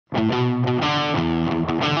So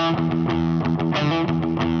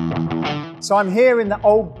I'm here in the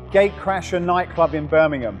old Gatecrasher nightclub in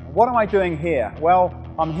Birmingham. What am I doing here? Well,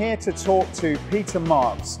 I'm here to talk to Peter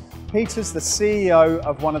Marks. Peter's the CEO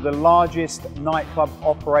of one of the largest nightclub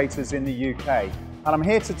operators in the UK. And I'm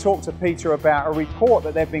here to talk to Peter about a report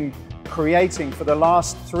that they've been creating for the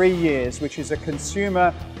last 3 years, which is a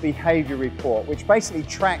consumer behaviour report, which basically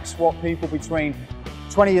tracks what people between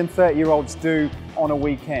 20 and 30-year-olds do on a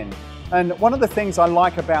weekend. And one of the things I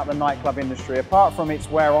like about the nightclub industry, apart from it's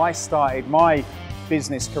where I started my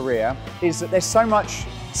business career, is that there's so much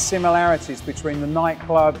similarities between the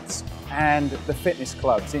nightclubs and the fitness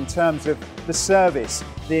clubs in terms of the service,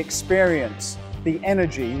 the experience, the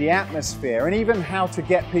energy, the atmosphere, and even how to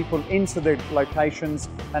get people into the locations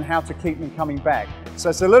and how to keep them coming back. So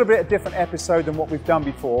it's a little bit a different episode than what we've done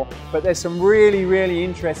before, but there's some really, really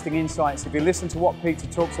interesting insights. If you listen to what Peter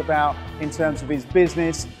talks about in terms of his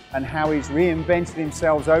business and how he's reinvented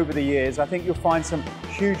himself over the years, I think you'll find some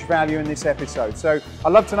huge value in this episode. So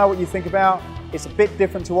I'd love to know what you think about. It's a bit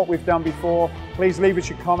different to what we've done before. Please leave us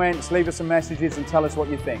your comments, leave us some messages and tell us what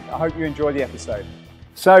you think. I hope you enjoy the episode.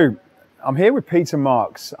 So, I'm here with Peter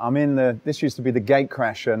Marks. I'm in this used to be the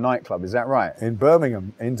Gatecrasher nightclub, is that right? In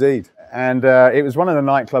Birmingham, indeed. And it was one of the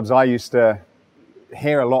nightclubs I used to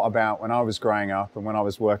hear a lot about when I was growing up and when I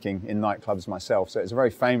was working in nightclubs myself. So it's a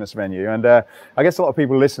very famous venue. And I guess a lot of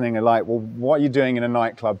people listening are like, well, what are you doing in a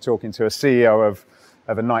nightclub talking to a CEO of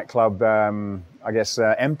a nightclub, I guess,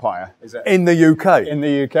 empire? Is it? In the UK. In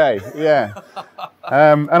the UK, yeah.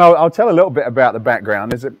 And I'll tell a little bit about the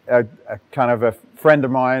background. There's a kind of a friend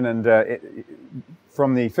of mine and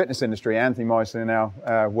from the fitness industry, Anthony Morrison, now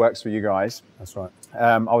works for you guys. That's right.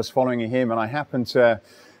 I was following him and I happened to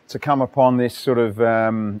come upon this sort of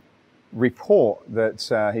report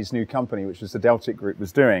that his new company, which was the Deltic Group,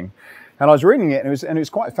 was doing. And I was reading it, and it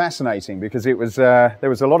was quite fascinating because it was there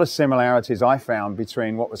was a lot of similarities I found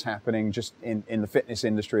between what was happening just in the fitness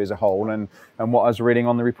industry as a whole and what I was reading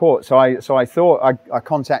on the report. So I thought I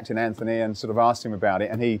contacted Anthony and sort of asked him about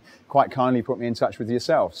it, and he quite kindly put me in touch with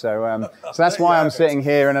yourself. So that's why I'm sitting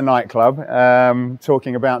here in a nightclub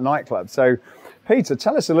talking about nightclubs. So Peter,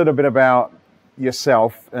 tell us a little bit about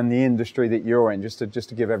yourself and the industry that you're in, just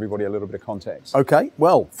to give everybody a little bit of context. Okay,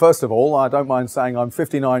 well, first of all, I don't mind saying I'm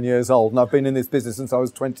 59 years old and I've been in this business since I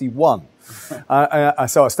was 21. So I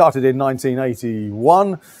started in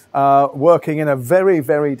 1981, working in a very,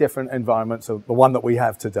 very different environment to the one that we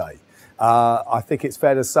have today. I think it's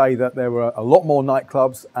fair to say that there were a lot more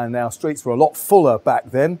nightclubs and our streets were a lot fuller back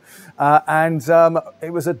then, and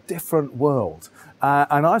it was a different world.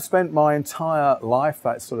 And I've spent my entire life,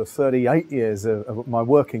 that's sort of 38 years of my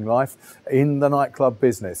working life, in the nightclub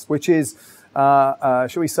business, which is, shall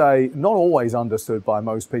we say, not always understood by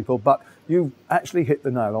most people, but you actually hit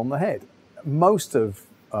the nail on the head. Most of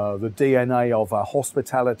the DNA of a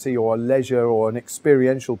hospitality or a leisure or an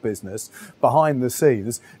experiential business behind the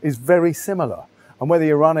scenes is very similar. And whether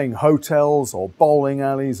you're running hotels or bowling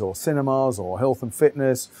alleys or cinemas or health and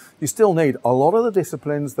fitness, you still need a lot of the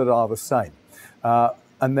disciplines that are the same.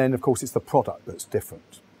 And then, of course, it's the product that's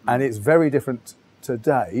different. And it's very different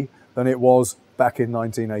today than it was back in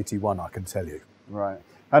 1981, I can tell you. Right.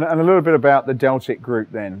 And a little bit about the Deltic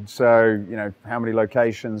Group then. So, how many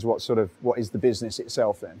locations, what is the business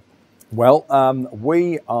itself then? Well,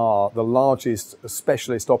 we are the largest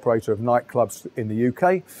specialist operator of nightclubs in the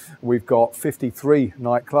UK. We've got 53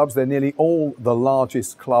 nightclubs. They're nearly all the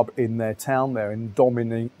largest club in their town. They're in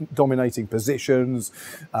dominating positions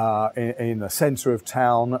in the centre of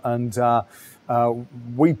town. And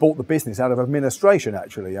we bought the business out of administration,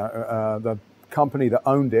 actually. The company that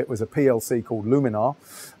owned it was a PLC called Luminar,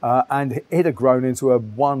 and it had grown into a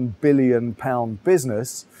 £1 billion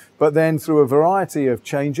business. But then through a variety of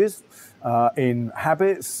changes in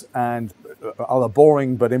habits and other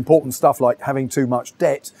boring but important stuff like having too much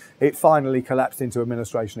debt, it finally collapsed into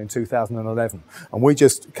administration in 2011. And we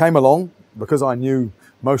just came along because I knew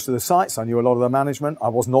most of the sites, I knew a lot of the management. I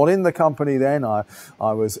was not in the company then. I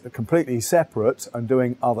was completely separate and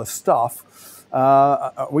doing other stuff.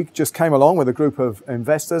 We just came along with a group of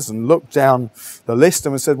investors and looked down the list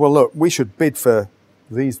and we said, well, look, we should bid for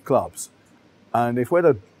these clubs. And if we're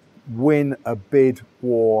to win a bid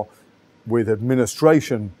war with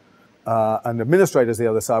administration and administrators the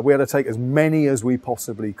other side, we had to take as many as we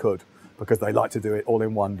possibly could because they like to do it all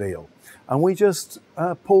in one deal. And we just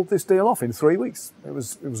pulled this deal off in 3 weeks. It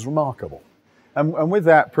was remarkable. And with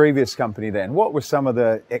that previous company then, what were some of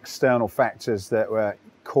the external factors that were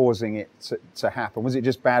causing it to happen? Was it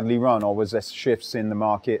just badly run, or was there shifts in the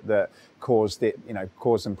market that caused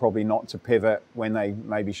them probably not to pivot when they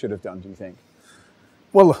maybe should have done, do you think?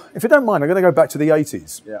 Well, if you don't mind, I'm going to go back to the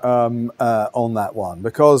 80s Yeah. On that one,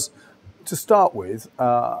 because to start with,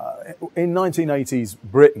 in 1980s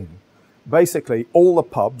Britain, basically all the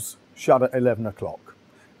pubs shut at 11 o'clock,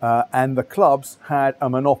 and the clubs had a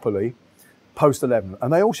monopoly post 11,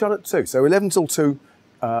 and they all shut at 2. So 11 till 2,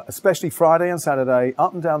 especially Friday and Saturday,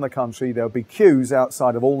 up and down the country, there'll be queues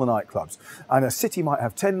outside of all the nightclubs. And a city might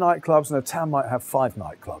have 10 nightclubs and a town might have 5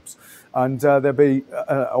 nightclubs. And there'll be,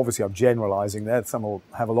 obviously I'm generalising there, some will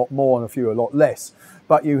have a lot more and a few a lot less.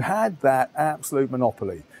 But you had that absolute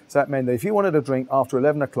monopoly. So that meant that if you wanted a drink after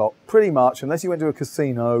 11 o'clock, pretty much, unless you went to a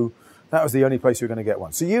casino, that was the only place you were going to get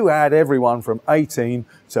one. So you had everyone from 18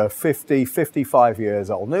 to 50, 55 years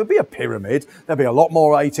old. And it would be a pyramid. There'd be a lot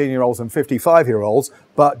more 18-year-olds than 55-year-olds.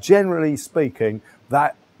 But generally speaking,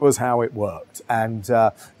 that was how it worked. And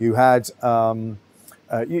you had,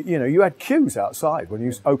 you had queues outside when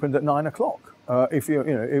you opened at 9 o'clock.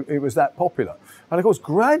 It was that popular. And of course,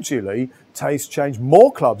 gradually, taste changed.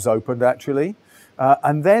 More clubs opened, actually.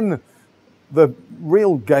 And then the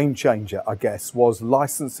real game changer, I guess, was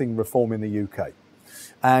licensing reform in the UK.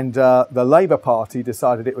 And the Labour Party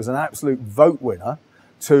decided it was an absolute vote winner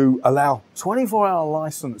to allow 24-hour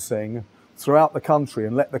licensing throughout the country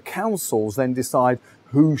and let the councils then decide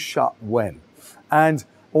who shut when. And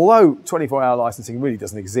although 24-hour licensing really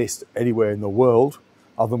doesn't exist anywhere in the world,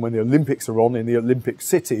 other than when the Olympics are on in the Olympic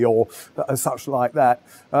City or such like that,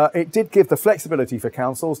 it did give the flexibility for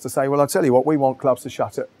councils to say, well, I'll tell you what, we want clubs to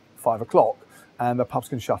shut at 5 o'clock and the pubs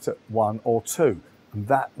can shut at 1 or 2. And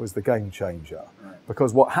that was the game changer. Right.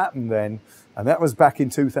 Because what happened then, and that was back in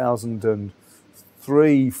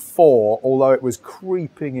 2003, 4, although it was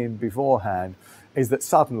creeping in beforehand, is that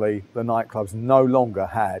suddenly the nightclubs no longer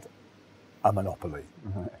had a monopoly.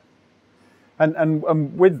 Right. And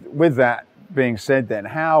with that being said then,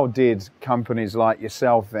 how did companies like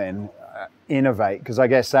yourself then innovate? Because I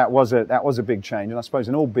guess that was a big change, and I suppose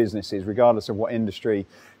in all businesses, regardless of what industry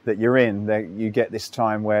that you're in, that you get this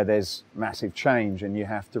time where there's massive change and you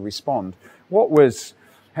have to respond. What was,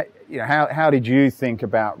 how did you think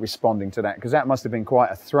about responding to that? Because that must have been quite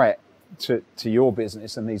a threat to your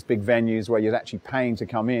business and these big venues where you're actually paying to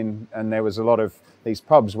come in, and there was a lot of these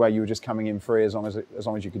pubs where you were just coming in free as long as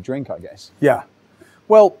you could drink, I guess. Yeah.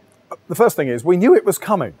 Well, the first thing is we knew it was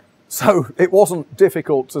coming, so it wasn't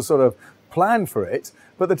difficult to sort of plan for it.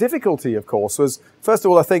 But the difficulty, of course, was, first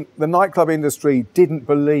of all, I think the nightclub industry didn't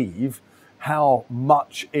believe how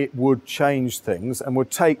much it would change things and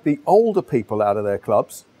would take the older people out of their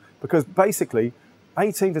clubs, because basically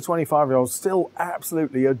 18 to 25-year-olds still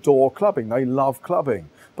absolutely adore clubbing. They love clubbing.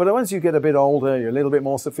 But once you get a bit older, you're a little bit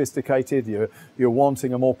more sophisticated, you're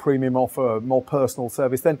wanting a more premium offer, a more personal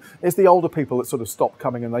service, then it's the older people that sort of stopped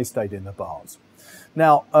coming and they stayed in the bars.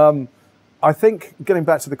 Now, I think getting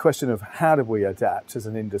back to the question of how did we adapt as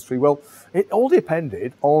an industry, well, it all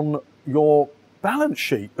depended on your balance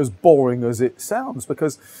sheet, as boring as it sounds,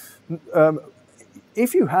 because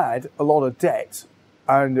if you had a lot of debt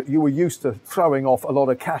and you were used to throwing off a lot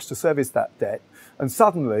of cash to service that debt, and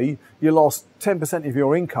suddenly you lost 10% of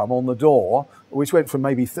your income on the door, which went from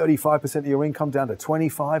maybe 35% of your income down to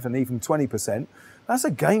 25 and even 20%, that's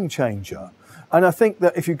a game changer. And I think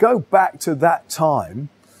that if you go back to that time,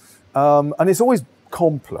 and it's always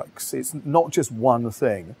complex, it's not just one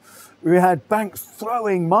thing. We had banks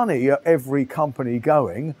throwing money at every company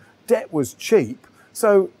going, debt was cheap,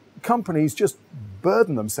 so companies just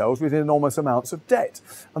burden themselves with enormous amounts of debt.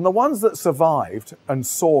 And the ones that survived and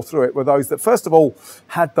saw through it were those that, first of all,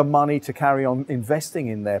 had the money to carry on investing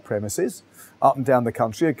in their premises up and down the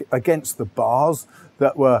country against the bars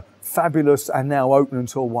that were fabulous and now open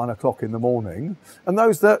until 1 o'clock in the morning. And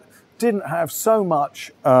those that didn't have so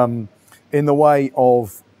much in the way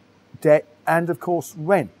of debt and, of course,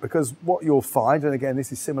 rent. Because what you'll find, and again,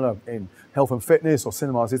 this is similar in health and fitness or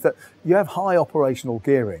cinemas, is that you have high operational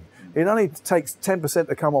gearing. It only takes 10%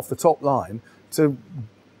 to come off the top line to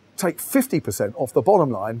take 50% off the bottom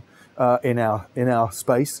line in our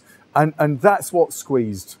space, and that's what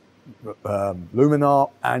squeezed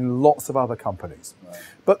Luminar and lots of other companies. Right.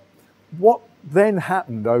 But what then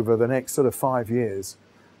happened over the next sort of 5 years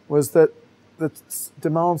was that the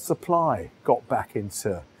demand supply got back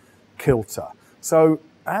into kilter. So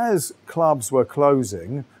as clubs were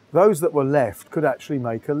closing, those that were left could actually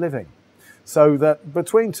make a living. So that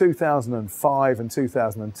between 2005 and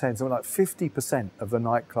 2010, something like 50% of the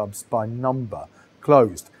nightclubs by number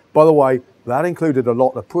closed. By the way, that included a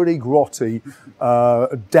lot of pretty grotty,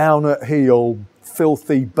 down at heel,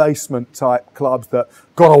 filthy basement type clubs that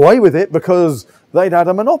got away with it because they'd had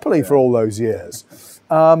a monopoly for all those years.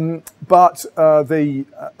 But the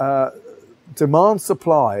demand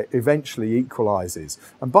supply eventually equalizes.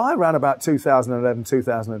 And by around about 2011,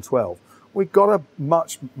 2012, we got a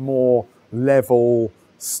much more level,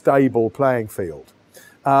 stable playing field.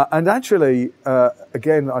 And actually,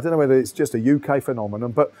 again, I don't know whether it's just a UK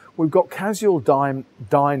phenomenon, but we've got casual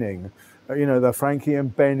dining, you know, the Frankie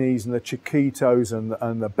and Benny's and the Chiquitos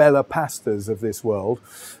and the Bella Pastas of this world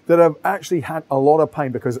that have actually had a lot of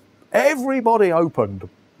pain because everybody opened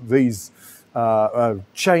these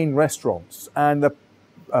chain restaurants and the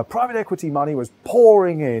private equity money was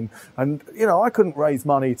pouring in. And, you know, I couldn't raise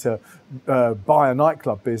money to buy a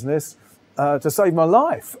nightclub business to save my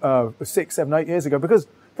life 6, 7, 8 years ago because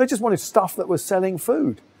they just wanted stuff that was selling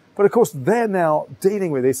food. But of course, they're now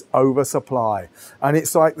dealing with this oversupply. And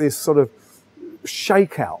it's like this sort of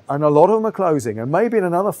shakeout. And a lot of them are closing. And maybe in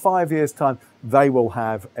another 5 years' time, they will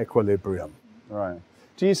have equilibrium. Right.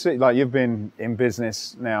 Do you see, like you've been in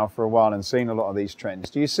business now for a while and seen a lot of these trends,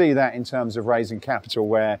 do you see that in terms of raising capital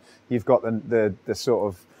where you've got the sort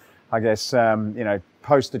of, I guess, you know,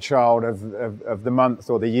 poster child of the month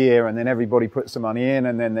or the year, and then everybody puts the money in,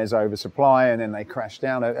 and then there's oversupply, and then they crash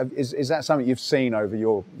down? Is that something you've seen over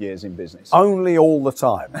your years in business? Only all the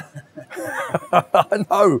time.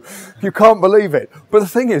 No, you can't believe it. But the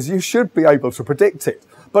thing is, you should be able to predict it.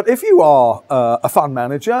 But if you are a fund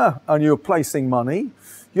manager and you're placing money,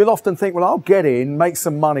 you'll often think, well, I'll get in, make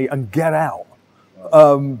some money, and get out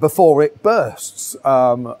before it bursts,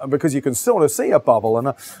 because you can sort of see a bubble.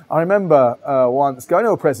 And I remember once going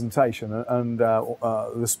to a presentation and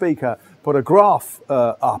the speaker put a graph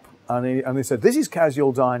up and he said, this is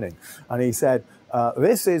casual dining. And he said,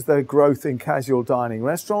 this is the growth in casual dining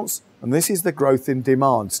restaurants and this is the growth in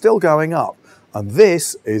demand, still going up. And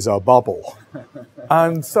this is a bubble.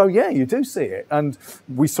 And so, yeah, you do see it. And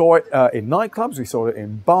we saw it in nightclubs, we saw it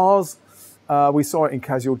in bars, we saw it in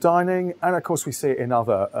casual dining, and of course we see it in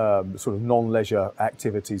other sort of non-leisure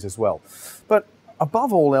activities as well. But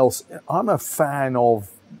above all else, I'm a fan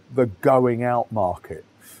of the going out market.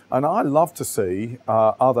 And I love to see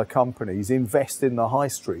other companies invest in the high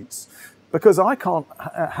streets, because I can't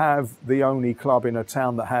have the only club in a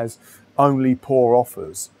town that has only poor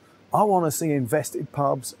offers. I want to see invested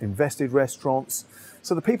pubs, invested restaurants,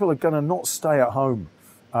 so the people are going to not stay at home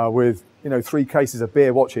with, you know, 3 cases of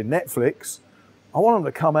beer watching Netflix. I want them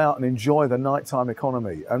to come out and enjoy the nighttime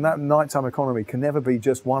economy, and that nighttime economy can never be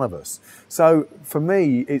just one of us. So for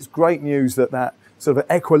me, it's great news that that sort of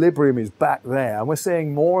equilibrium is back there, and we're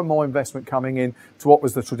seeing more and more investment coming in to what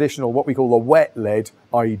was the traditional, what we call the wet-led,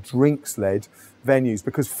 i.e. drinks-led venues,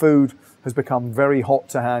 because food has become very hot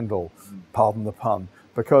to handle, pardon the pun,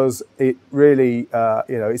 because it really,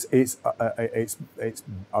 you know, it's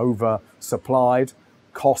oversupplied.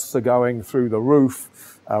 Costs are going through the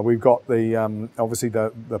roof. We've got the obviously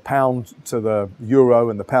the pound to the euro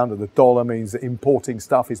and the pound to the dollar means that importing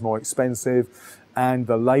stuff is more expensive, and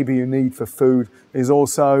the labour you need for food is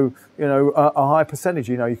also, you know, a high percentage.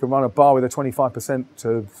 You know, you can run a bar with a 25%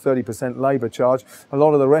 to 30% labour charge. A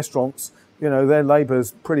lot of the restaurants, you know, their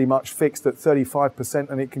labour's pretty much fixed at 35%,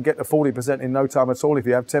 and it can get to 40% in no time at all if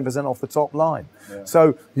you have 10% off the top line. Yeah.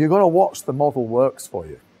 So you've got to watch the model works for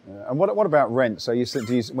you. Yeah. And what about rent? So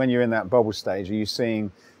when you're in that bubble stage, are you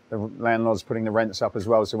seeing the landlords putting the rents up as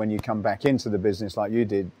well? So when you come back into the business like you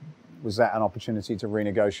did, was that an opportunity to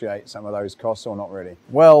renegotiate some of those costs, or not really?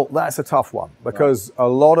 Well, that's a tough one, because a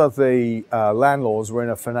lot of the landlords were in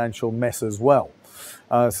a financial mess as well.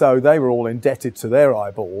 So they were all indebted to their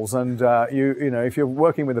eyeballs. And, you know, if you're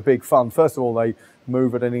working with a big fund, first of all, they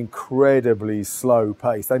move at an incredibly slow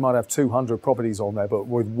pace. They might have 200 properties on there, but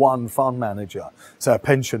with one fund manager, so a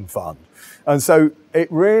pension fund. And so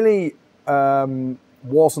it really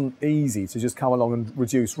wasn't easy to just come along and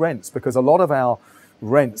reduce rents, because a lot of our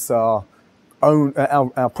rents are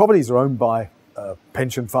our properties are owned by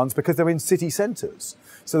pension funds because they're in city centres.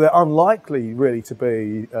 So they're unlikely really to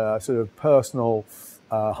be sort of personal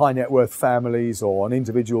high net worth families, or an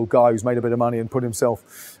individual guy who's made a bit of money and put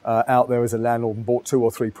himself out there as a landlord and bought 2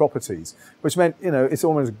 or 3 properties, which meant, you know, it's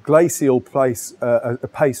almost a glacial pace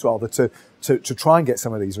rather to try and get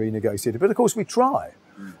some of these renegotiated. But of course we try,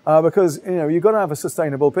 because, you know, you've got to have a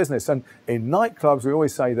sustainable business. And in nightclubs, we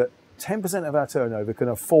always say that 10% of our turnover can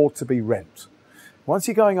afford to be rent. Once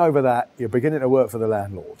you're going over that, you're beginning to work for the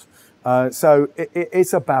landlord. So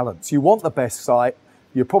it's a balance. You want the best site.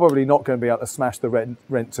 You're probably not going to be able to smash the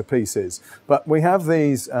rent to pieces. But we have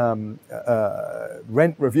these rent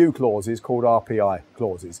review clauses called RPI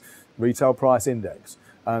clauses, Retail Price Index.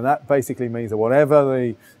 And that basically means that whatever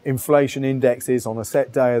the inflation index is on a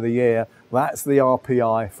set day of the year, that's the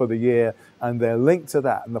RPI for the year, and they're linked to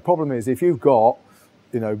that. And the problem is, if you've got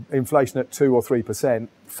inflation at 2 or 3%,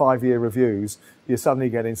 5-year reviews, you're suddenly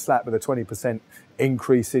getting slapped with a 20%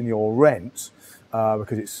 increase in your rent,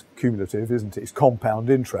 because it's cumulative, isn't it? It's compound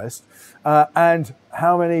interest. And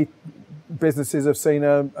how many businesses have seen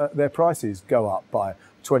their prices go up by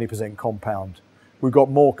 20% compound? We've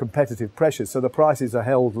got more competitive pressures, so the prices are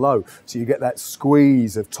held low. So you get that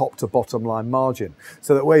squeeze of top to bottom line margin.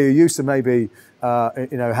 So that where you used to maybe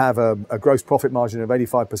have a gross profit margin of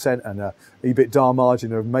 85% and a EBITDA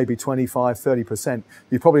margin of maybe 25, 30%,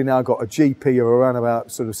 you've probably now got a GP of around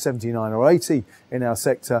about sort of 79 or 80 in our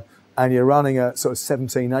sector, and you're running at sort of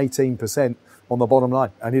 17, 18% on the bottom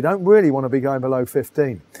line, and you don't really want to be going below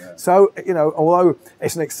 15. Yeah. So, although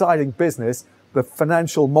it's an exciting business, the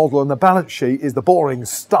financial model and the balance sheet is the boring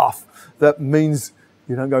stuff that means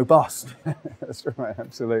you don't go bust. That's right,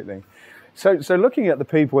 absolutely. So looking at the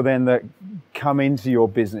people then that come into your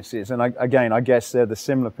businesses, and I guess they're the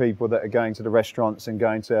similar people that are going to the restaurants and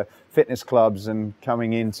going to fitness clubs and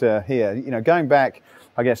coming into here, going back,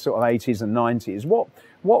 I guess, sort of 80s and 90s,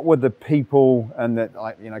 what were the people and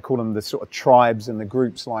call them the sort of tribes and the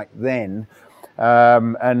groups like then?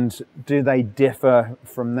 And do they differ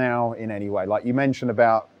from now in any way? Like you mentioned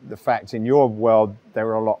about the fact in your world, they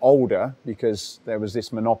were a lot older because there was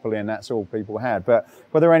this monopoly and that's all people had. But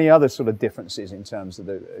were there any other sort of differences in terms of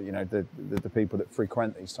the people that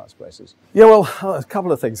frequent these types of places? Yeah, well, a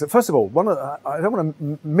couple of things. First of all, I don't want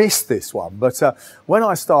to miss this one, but when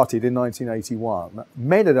I started in 1981,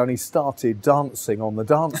 men had only started dancing on the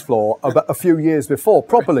dance floor about a few years before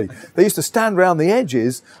properly. They used to stand around the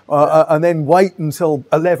edges and then wait until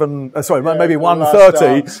maybe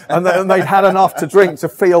 1:30, and they'd had enough to drink to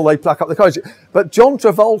feel they pluck up the courage. But John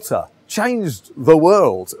Travolta changed the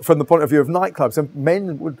world from the point of view of nightclubs, and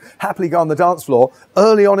men would happily go on the dance floor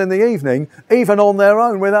early on in the evening, even on their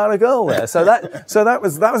own without a girl there. So that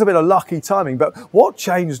was a bit of lucky timing. But what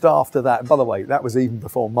changed after that? And by the way, that was even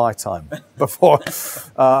before my time.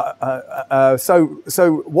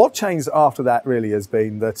 So what changed after that really has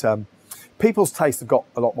been that people's tastes have got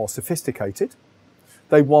a lot more sophisticated.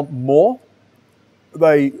 They want more.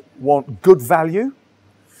 They want good value.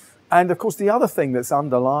 And of course, the other thing that's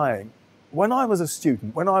underlying, when I was a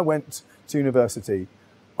student, when I went to university,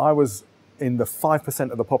 I was in the 5%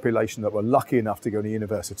 of the population that were lucky enough to go to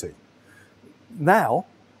university. Now,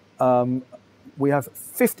 we have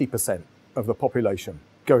 50% of the population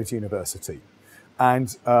going to university.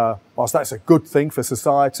 And whilst that's a good thing for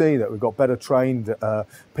society, that we've got better trained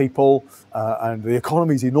people, and the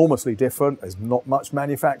economy is enormously different, there's not much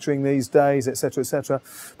manufacturing these days, etc., etc.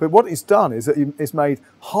 But what it's done is that it's made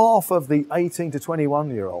half of the 18 to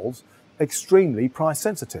 21-year-olds extremely price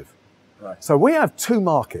sensitive. Right. So we have two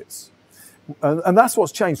markets. And that's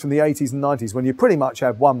what's changed from the 80s and 90s, when you pretty much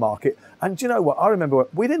had one market. And do you know what? I remember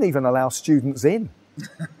we didn't even allow students in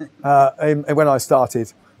when I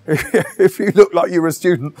started. If you look like you were a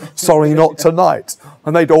student, sorry, not tonight.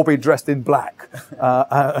 And they'd all be dressed in black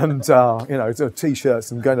and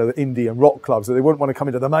T-shirts and going to the indie and rock clubs. So they wouldn't want to come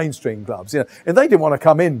into the mainstream clubs. And they didn't want to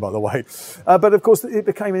come in, by the way. But of course, it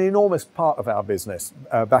became an enormous part of our business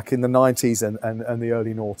back in the 90s and the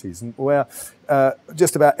early noughties, and where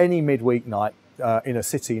just about any midweek night in a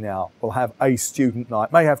city now will have a student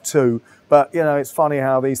night, may have two. But, it's funny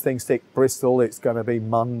how these things stick. Bristol, it's going to be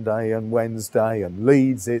Monday and Wednesday, and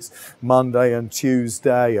Leeds, it's Monday and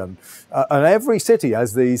Tuesday. And every city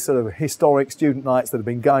has these sort of historic student nights that have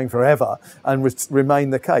been going forever and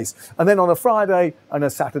remain the case. And then on a Friday and a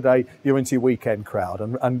Saturday, you're into your weekend crowd.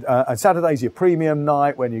 And Saturday's your premium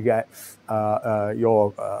night, when you get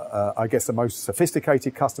I guess the most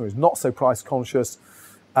sophisticated customer who's not so price conscious.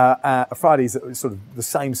 Friday's sort of the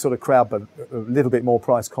same sort of crowd, but a little bit more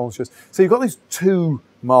price conscious. So you've got these two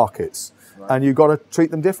markets, right, and you've got to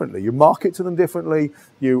treat them differently. You market to them differently.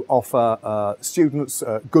 You offer students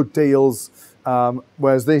good deals,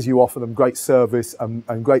 whereas these, you offer them great service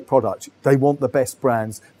and great product. They want the best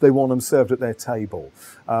brands. They want them served at their table.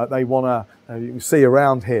 They want to, you can see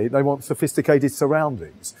around here, they want sophisticated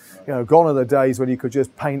surroundings. Gone are the days when you could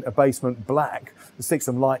just paint a basement black and stick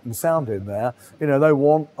some light and sound in there. They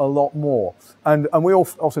want a lot more. And we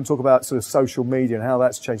often talk about sort of social media and how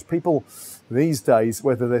that's changed. People these days,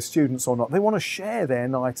 whether they're students or not, they want to share their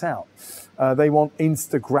night out. They want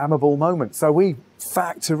Instagrammable moments. So we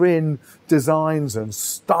factor in designs and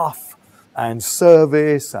stuff and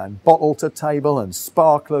service and bottle to table and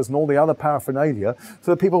sparklers and all the other paraphernalia,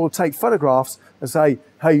 so that people will take photographs and say,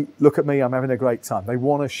 hey, look at me, I'm having a great time. They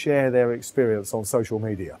want to share their experience on social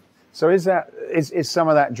media. So is some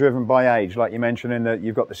of that driven by age? Like you mentioned in that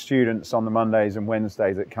you've got the students on the Mondays and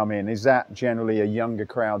Wednesdays that come in. Is that generally a younger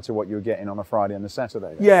crowd to what you're getting on a Friday and a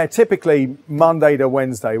Saturday? Then? Yeah, typically Monday to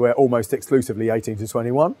Wednesday, we're almost exclusively 18 to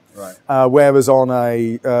 21. Right. Whereas on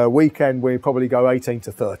a weekend, we probably go 18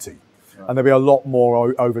 to 30. Right. And there'll be a lot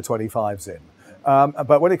more over 25s in.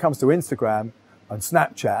 But when it comes to Instagram and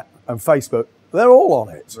Snapchat and Facebook, they're all on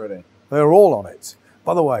it. Really? They're all on it.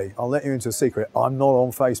 By the way, I'll let you into a secret. I'm not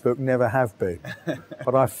on Facebook, never have been.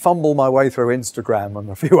 But I fumble my way through Instagram and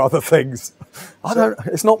a few other things.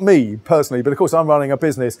 It's not me personally, but of course I'm running a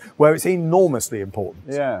business where it's enormously important.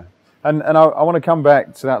 Yeah. And I want to come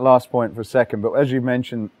back to that last point for a second, but as you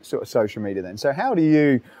mentioned, sort of social media then. So how do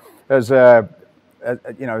you, as a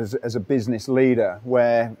business leader,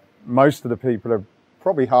 where most of the people are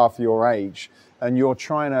probably half your age, and you're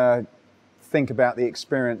trying to think about the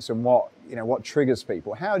experience and what triggers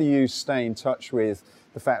people. How do you stay in touch with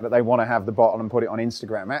the fact that they want to have the bottle and put it on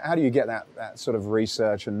Instagram? How do you get that sort of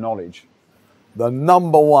research and knowledge? The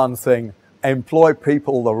number one thing, employ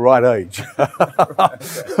people the right age.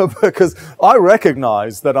 Because I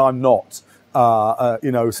recognize that I'm not,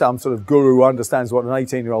 some sort of guru who understands what an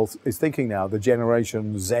 18-year-old is thinking now. The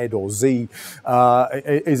generation Z or Z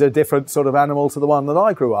is a different sort of animal to the one that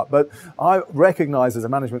I grew up. But I recognize as a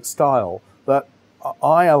management style that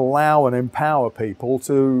I allow and empower people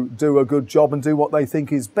to do a good job and do what they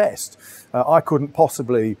think is best. I couldn't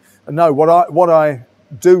possibly know. What I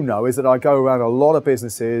do know is that I go around a lot of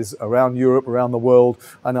businesses around Europe, around the world,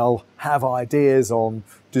 and I'll have ideas on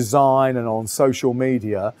design and on social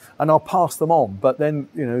media, and I'll pass them on. But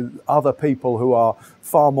then, other people who are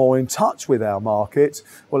far more in touch with our market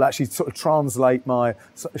will actually sort of translate my,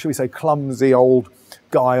 should we say, clumsy old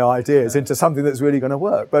guy ideas into something that's really going to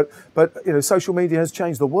work. But social media has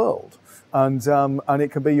changed the world, and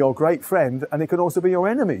it can be your great friend, and it can also be your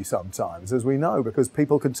enemy sometimes, as we know, because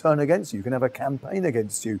people can turn against you. You can have a campaign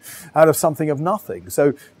against you out of something of nothing.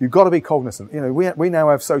 So you've got to be cognizant. We now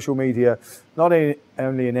have social media not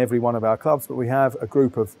only in every one of our clubs, but we have a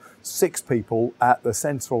group of 6 people at the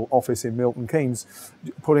central office in Milton Keynes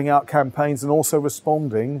putting out campaigns and also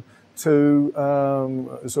responding to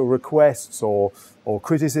sort of requests or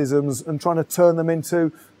criticisms and trying to turn them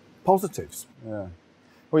into positives. Yeah.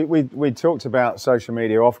 We talked about social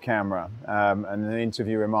media off camera and an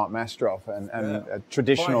interview with Mark Mastroff and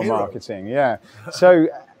traditional marketing. Yeah. So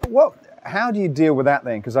how do you deal with that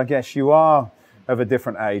then? Because I guess you are of a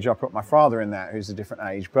different age. I put my father in that, who's a different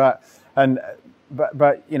age. But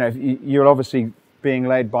you're obviously being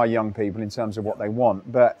led by young people in terms of what they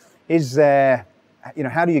want. But is there,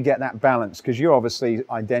 how do you get that balance? Because you obviously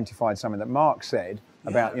identified something that Mark said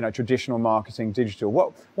about, traditional marketing, digital.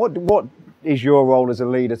 What is your role as a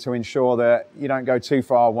leader to ensure that you don't go too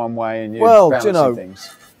far one way and you're balancing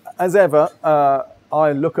things? As ever,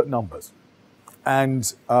 I look at numbers.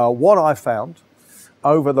 And what I found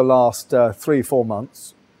over the last 3-4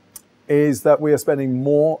 months is that we are spending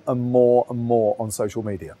more and more and more on social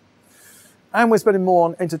media. And we're spending more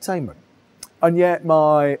on entertainment. And yet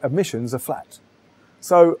my emissions are flat.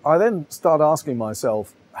 So I then start asking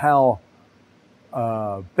myself how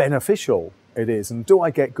beneficial it is, and do I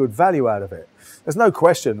get good value out of it? There's no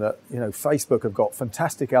question that Facebook have got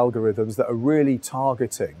fantastic algorithms that are really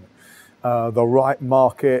targeting the right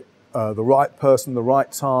market, the right person, the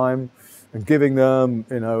right time, and giving them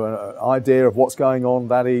an idea of what's going on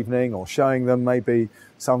that evening, or showing them maybe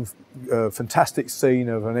some fantastic scene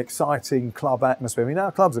of an exciting club atmosphere. I mean,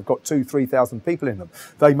 our clubs have got 2,000-3,000 people in them.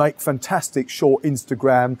 They make fantastic short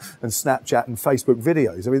Instagram and Snapchat and Facebook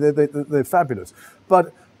videos. I mean, they're fabulous.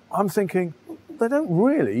 But I'm thinking, they don't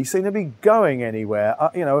really seem to be going anywhere.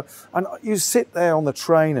 And you sit there on the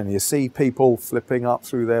train and you see people flipping up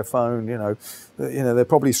through their phone. They're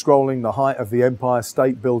probably scrolling the height of the Empire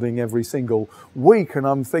State Building every single week, and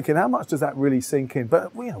I'm thinking, how much does that really sink in?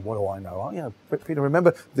 But what do I know? Peter,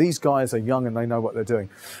 remember, these guys are young and they know what they're doing.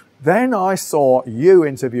 Then I saw you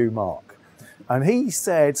interview Mark, and he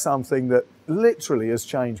said something that literally has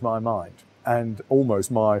changed my mind and almost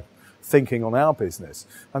my thinking on our business,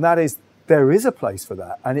 and that is, there is a place for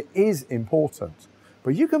that, and it is important,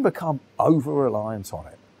 but you can become over-reliant on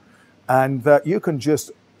it, and that you can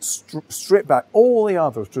just strip back all the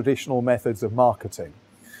other traditional methods of marketing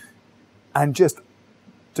and just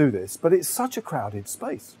do this. But it's such a crowded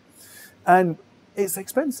space, and it's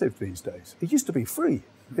expensive these days. It used to be free.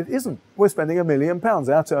 It isn't. We're spending £1 million.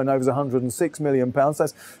 Our turnover is £106 million.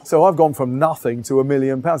 So I've gone from nothing to £1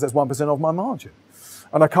 million. That's 1% of my margin.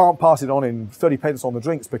 And I can't pass it on in 30 pence on the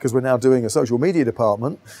drinks because we're now doing a social media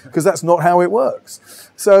department, because that's not how it works.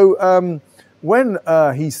 So when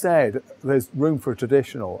he said there's room for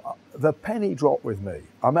traditional, the penny dropped with me.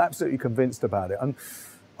 I'm absolutely convinced about it. And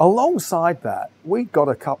alongside that, we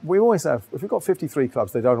always have, if we've got 53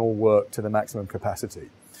 clubs, they don't all work to the maximum capacity.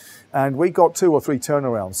 And we got 2 or 3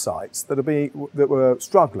 turnaround sites that were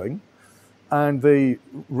struggling, and the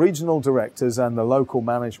regional directors and the local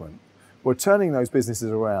management were turning those businesses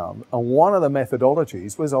around. And one of the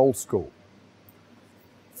methodologies was old school.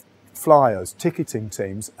 Flyers, ticketing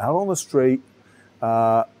teams out on the street.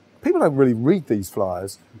 People don't really read these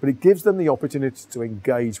flyers, but it gives them the opportunity to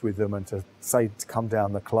engage with them and to say to come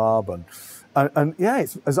down the club. And yeah,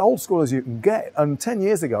 it's as old school as you can get. And 10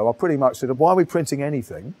 years ago, I pretty much said, why are we printing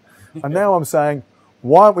anything? And now I'm saying,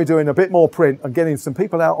 why aren't we doing a bit more print and getting some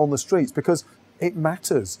people out on the streets? Because it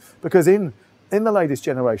matters. Because in the latest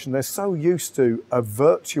generation, they're so used to a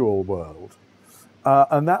virtual world.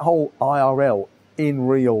 And that whole IRL, in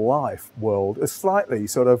real life world, is slightly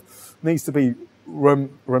sort of needs to be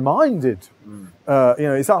reminded.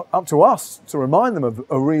 It's up to us to remind them of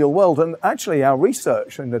a real world. And actually, our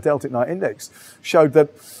research in the Deltic Night Index showed that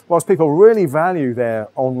whilst people really value their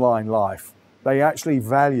online life, they actually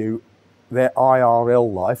value their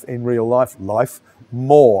IRL life, in real life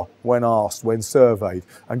more when asked, when surveyed.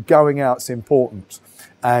 And going out's important.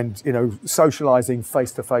 And, socialising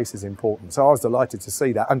face-to-face is important. So I was delighted to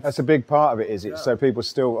see that. And that's a big part of it, is it? Yeah. So people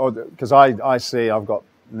still, because I see, I've got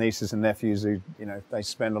nieces and nephews who, they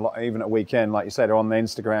spend a lot, even at weekend, like you said, they're on the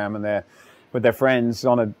Instagram and they're with their friends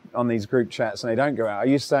on these group chats, and they don't go out. Are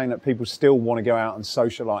you saying that people still want to go out and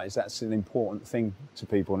socialise? That's an important thing to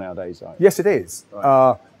people nowadays, right? Yes, it is.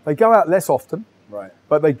 Right. They go out less often. Right.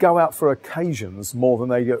 But they go out for occasions more than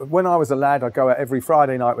they go. When I was a lad, I'd go out every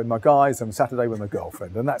Friday night with my guys and Saturday with my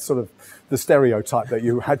girlfriend. And that's sort of the stereotype that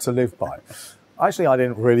you had to live by. Actually, I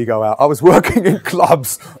didn't really go out. I was working in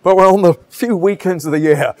clubs, but on the few weekends of the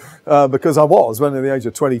year, because when at the age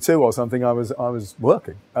of 22 or something, I was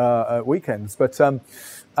working at weekends. But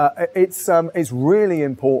it's really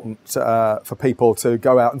important for people to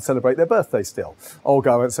go out and celebrate their birthday still, or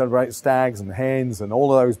go out and celebrate stags and hens and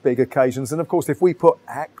all of those big occasions. And of course, if we put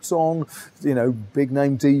acts on, big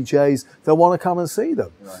name DJs, they'll want to come and see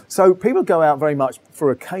them. Right. So people go out very much for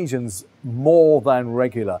occasions more than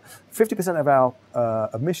regular. 50% of our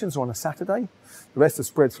admissions are on a Saturday. The rest are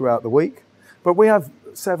spread throughout the week. But we have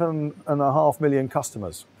 7.5 million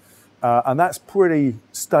customers, and that's pretty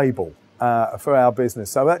stable for our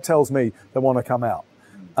business. So that tells me they want to come out.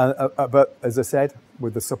 But as I said,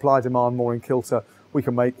 with the supply-demand more in kilter, we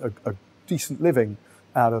can make a decent living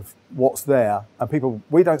out of what's there. And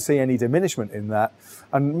we don't see any diminishment in that.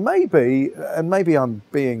 And maybe I'm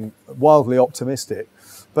being wildly optimistic,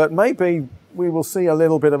 but maybe we will see a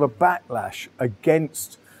little bit of a backlash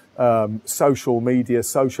against social media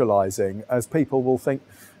socialising, as people will think,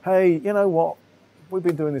 hey, you know what? We've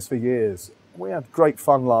been doing this for years. We had great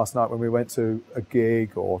fun last night when we went to a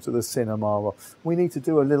gig or to the cinema. We need to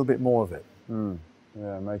do a little bit more of it.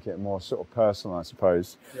 Yeah, make it more sort of personal, I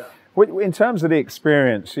suppose. Yeah. In terms of the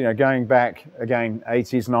experience, going back again,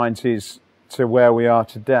 80s, 90s to where we are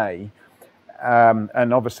today,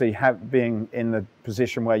 and obviously being in the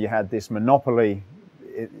position where you had this monopoly,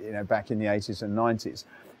 back in the 80s and 90s,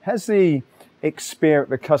 has the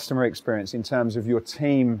customer experience in terms of your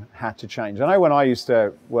team had to change? I know when I used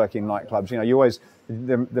to work in nightclubs, you always,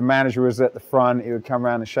 the manager was at the front, he would come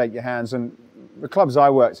around and shake your hands, and the clubs I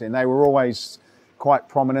worked in, they were always quite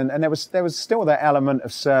prominent, and there was still that element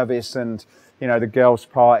of service, and the girls'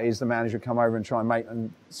 parties, the manager would come over and try and make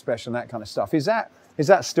them special and that kind of stuff. Is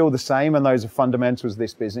that still the same, and those are fundamentals of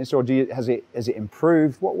this business, or has it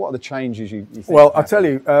improved? What are the changes you think? Well, I'll tell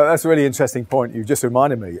you, that's a really interesting point. You just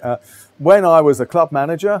reminded me. When I was a club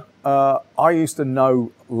manager, I used to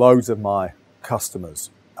know loads of my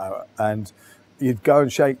customers, and you'd go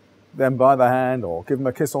and shake them by the hand or give them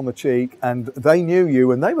a kiss on the cheek, and they knew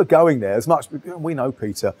you, and they were going there as much. We know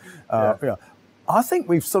Peter. I think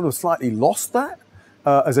we've sort of slightly lost that.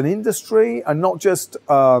 As an industry, and not just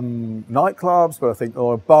nightclubs, but I think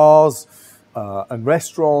bars and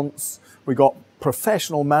restaurants. We got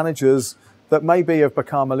professional managers that maybe have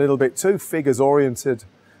become a little bit too figures oriented,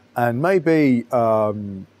 and maybe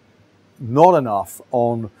not enough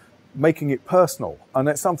on making it personal. And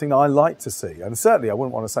that's something I like to see. And certainly I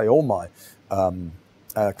wouldn't want to say all my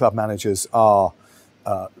club managers are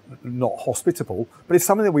not hospitable, but it's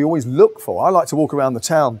something that we always look for. I like to walk around the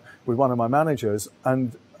town with one of my managers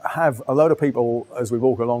and have a load of people as we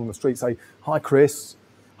walk along the street say, "Hi Chris,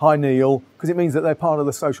 hi Neil," because it means that they're part of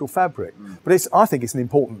the social fabric. But I think it's an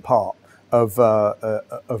important part of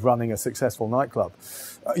running a successful nightclub.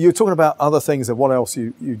 You're talking about other things and what else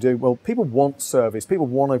you do. Well, people want service. People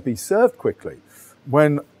want to be served quickly.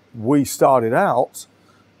 When we started out,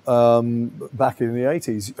 back in the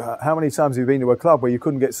 80s. How many times have you been to a club where you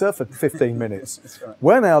couldn't get served for 15 minutes? That's right.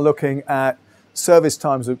 We're now looking at service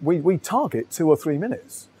times that we target 2 or 3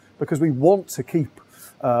 minutes because we want to keep,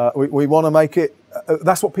 we want to make it,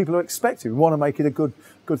 that's what people are expecting. We want to make it a good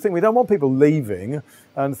thing. We don't want people leaving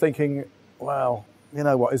and thinking, well, you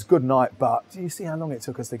know what, it's good night, but do you see how long it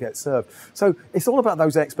took us to get served? So it's all about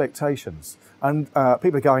those expectations. And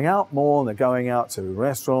people are going out more, and they're going out to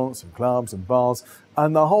restaurants and clubs and bars,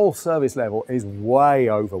 and the whole service level is way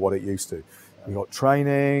over what it used to. We've got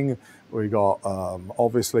training, we've got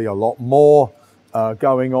obviously a lot more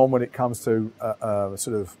going on when it comes to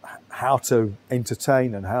sort of how to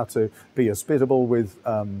entertain and how to be hospitable with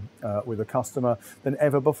a customer than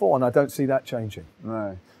ever before, and I don't see that changing.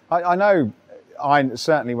 No, I know. I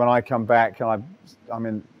certainly, when I come back, and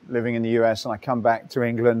I'm living in the US, and I come back to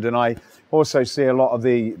England, and I also see a lot of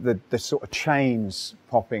the sort of chains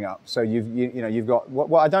popping up. So you've got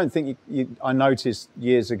what I don't think I noticed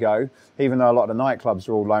years ago, even though a lot of the nightclubs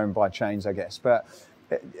are all owned by chains, I guess. But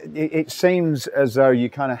it seems as though you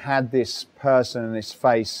kind of had this person and this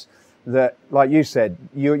face that, like you said,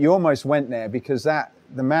 you almost went there because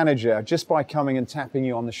the manager, just by coming and tapping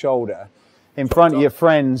you on the shoulder in front of your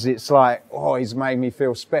friends, it's like, oh, he's made me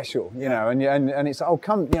feel special, you know, and it's like, oh,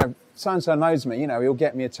 come, you know, so-and-so knows me, you know, he'll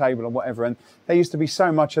get me a table or whatever. And there used to be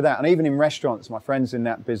so much of that. And even in restaurants, my friend's in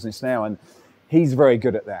that business now, and he's very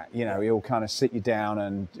good at that. You know, he'll kind of sit you down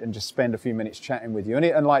and just spend a few minutes chatting with you.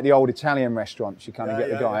 And like the old Italian restaurants, you kind of get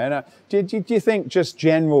the guy. And do you think just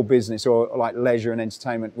general business or like leisure and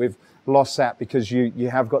entertainment, we've lost that because you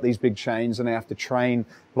have got these big chains and they have to train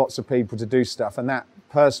lots of people to do stuff, and that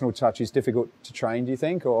personal touch is difficult to train, do you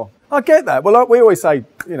think? Or I get that. Well, like we always say,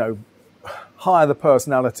 you know, hire the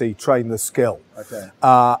personality, train the skill. Okay.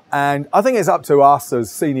 And I think it's up to us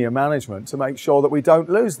as senior management to make sure that we don't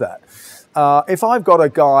lose that. If I've got a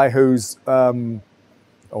guy who's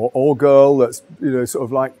or girl that's, you know, sort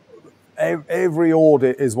of like every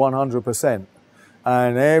audit is 100%,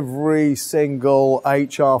 and every single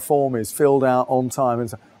HR form is filled out on time, and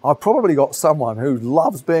so I've probably got someone who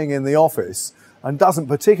loves being in the office and doesn't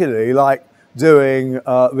particularly like doing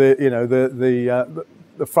the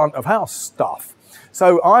front of house stuff.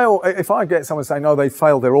 So if I get someone saying, "Oh, they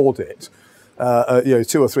failed their audit,"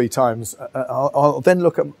 2 or 3 times, I'll then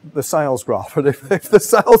look at the sales graph, and if the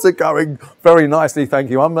sales are going very nicely, thank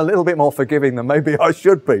you, I'm a little bit more forgiving than maybe I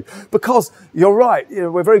should be, because you're right. You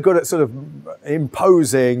know, we're very good at sort of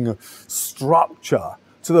imposing structure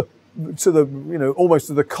to the you know, almost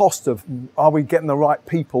to the cost of, are we getting the right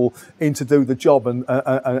people in to do the job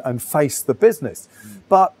and face the business?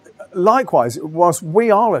 But likewise, whilst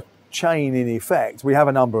we are a chain in effect, we have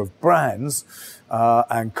a number of brands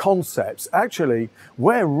and concepts. Actually,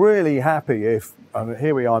 we're really happy if,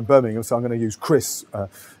 here we are in Birmingham, so I'm going to use Chris.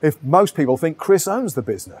 If most people think Chris owns the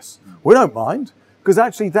business, we don't mind, because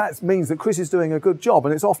actually that means that Chris is doing a good job,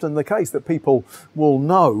 and it's often the case that people will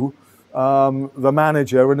know the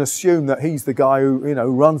manager and assume that he's the guy who, you know,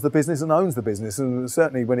 runs the business and owns the business. And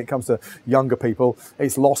certainly when it comes to younger people,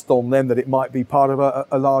 it's lost on them that it might be part of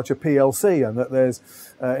a larger PLC, and that there's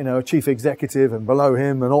a chief executive, and below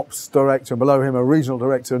him an ops director, and below him a regional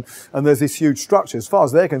director, and there's this huge structure. As far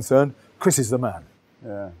as they're concerned, Chris is the man.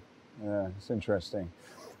 Yeah, it's interesting.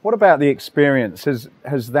 What about the experience?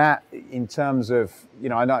 Has that, in terms of, you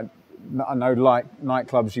know, I know like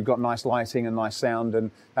nightclubs, you've got nice lighting and nice sound, and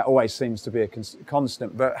that always seems to be a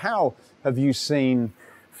constant. But how have you seen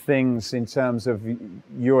things in terms of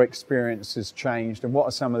your experience has changed, and what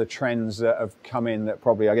are some of the trends that have come in that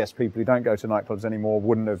probably, I guess, people who don't go to nightclubs anymore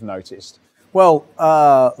wouldn't have noticed? Well,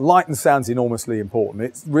 light and sound's enormously important.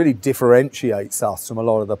 It really differentiates us from a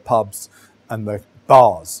lot of the pubs and the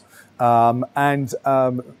bars.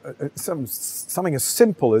 Something as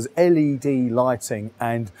simple as LED lighting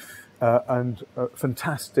and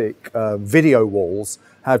fantastic video walls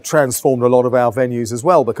have transformed a lot of our venues as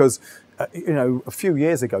well, because a few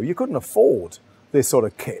years ago you couldn't afford this sort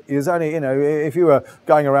of kit. It was only, if you were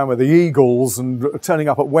going around with the Eagles and turning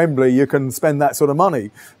up at Wembley, you can spend that sort of money.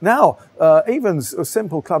 Now, even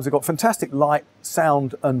simple clubs have got fantastic light,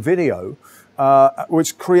 sound and video,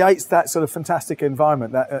 which creates that sort of fantastic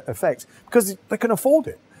environment, that effect, because they can afford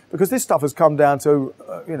it. Because this stuff has come down to,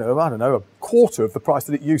 a quarter of the price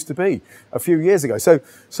that it used to be a few years ago. So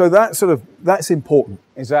that's important.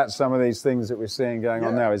 Is that some of these things that we're seeing going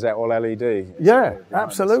on now? Is that all LED? Yeah,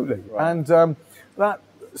 absolutely. Right. And that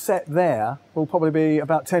set there will probably be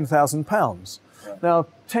about £10,000. Right. Now,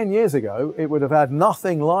 10 years ago, it would have had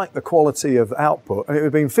nothing like the quality of output, and it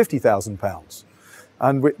would have been £50,000.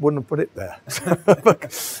 and we wouldn't have put it there.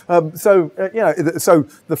 So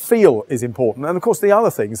the feel is important. And of course, the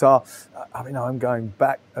other things are, I mean, I'm going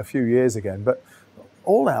back a few years again, but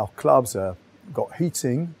all our clubs have got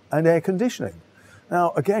heating and air conditioning.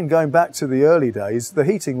 Now, again, going back to the early days, the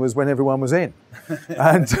heating was when everyone was in,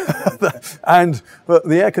 but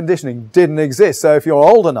the air conditioning didn't exist. So if you're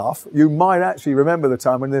old enough, you might actually remember the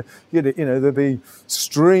time when there'd be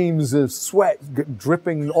streams of sweat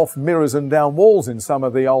dripping off mirrors and down walls in some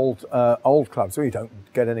of the old clubs. So you don't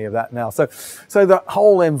get any of that now. So the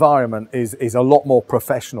whole environment is a lot more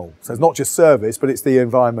professional. So it's not just service, but it's the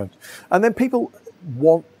environment. And then people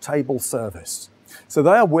want table service, so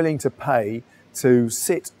they are willing to pay to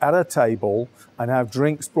sit at a table and have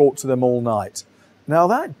drinks brought to them all night. Now,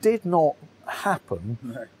 that did not happen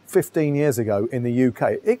 15 years ago in the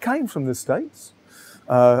UK. It came from the States.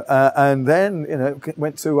 And then,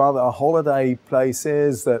 went to other holiday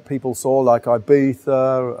places that people saw, like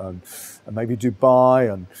Ibiza and maybe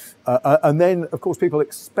Dubai. And then, of course, people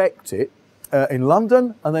expect it in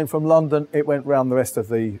London. And then from London, it went round the rest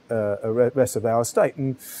of our estate.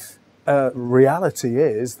 And reality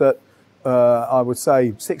is that I would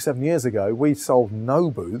say 6-7 years ago, we sold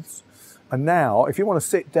no booths. And now, if you want to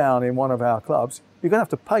sit down in one of our clubs, you're going to have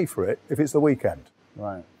to pay for it if it's the weekend.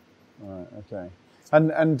 Right, okay.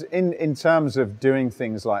 And in terms of doing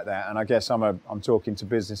things like that, and I guess I'm talking to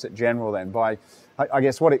business at general then, I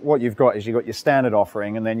guess what you've got is you've got your standard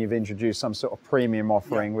offering, and then you've introduced some sort of premium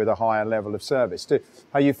offering with a higher level of service.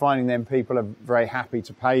 Are you finding then people are very happy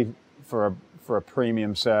to pay for a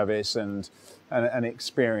premium service and an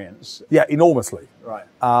experience? Yeah, enormously. Right.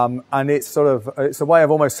 And it's a way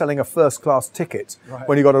of almost selling a first class ticket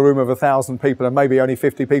when you've got a room of 1,000 people and maybe only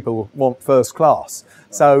 50 people want first class.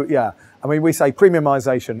 Right. So yeah, I mean, we say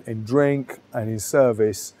premiumization in drink and in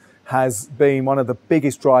service has been one of the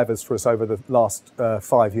biggest drivers for us over the last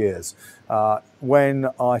 5 years. When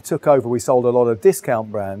I took over, we sold a lot of discount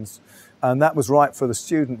brands, and that was right for the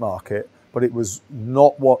student market, but it was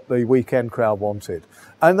not what the weekend crowd wanted.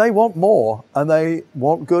 And they want more, and they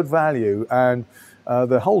want good value. And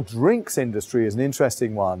the whole drinks industry is an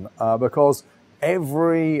interesting one because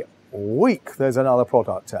every week there's another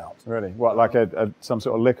product out. Really? What, like some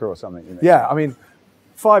sort of liquor or something? You mean? Yeah, I mean,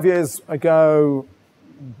 5 years ago,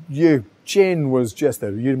 gin was just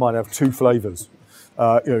there. You might have 2 flavours.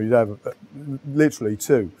 You'd have literally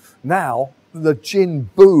 2. Now, the gin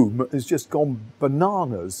boom has just gone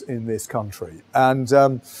bananas in this country. And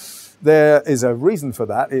there is a reason for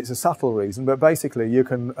that. It's a subtle reason, but basically you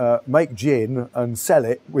can make gin and sell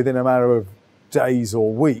it within a matter of days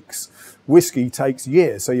or weeks. Whiskey takes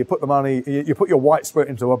years. So you put you put your white spirit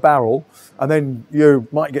into a barrel, and then you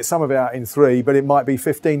might get some of it out in 3, but it might be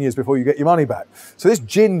 15 years before you get your money back. So this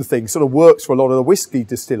gin thing sort of works for a lot of the whiskey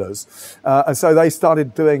distillers. And so they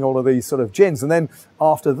started doing all of these sort of gins. And then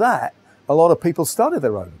after that, a lot of people started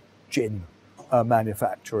their own gin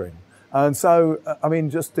manufacturing. And so, I mean,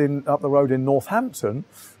 just up the road in Northampton,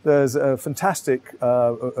 there's a fantastic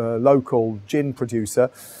local gin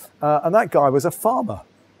producer. And that guy was a farmer.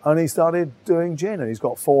 And he started doing gin, and he's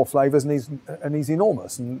got 4 flavours, and he's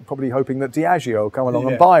enormous, and probably hoping that Diageo will come along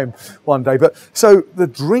and buy him one day. But so the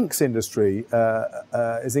drinks industry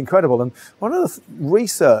is incredible. And one of the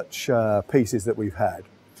research pieces that we've had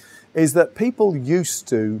is that people used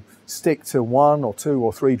to stick to 1 or 2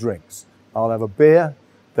 or 3 drinks. I'll have a beer,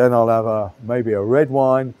 then I'll have maybe a red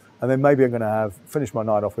wine, and then maybe I'm going to finish my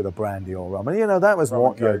night off with a brandy or rum. And that was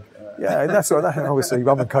what you. Yeah, that's what that obviously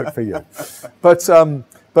rum and coke for you.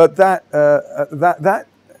 But that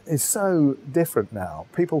is so different now.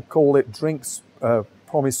 People call it drinks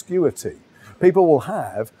promiscuity. People will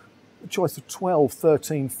have a choice of 12,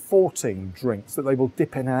 13, 14 drinks that they will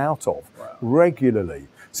dip in and out of regularly.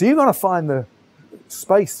 So you've got to find the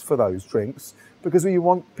space for those drinks, because you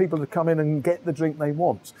want people to come in and get the drink they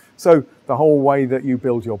want. So the whole way that you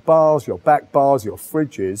build your bars, your back bars, your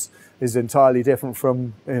fridges is entirely different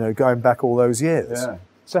from going back all those years. Yeah.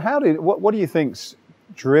 So what do you think's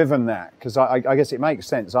driven that? Because I guess it makes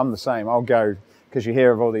sense. I'm the same. I'll go, because you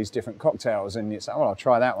hear of all these different cocktails, and you say, "Oh, I'll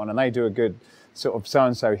try that one," and they do a good sort of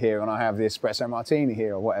so-and-so here, and I have the espresso martini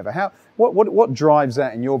here, or whatever. What drives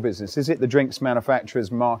that in your business? Is it the drinks manufacturers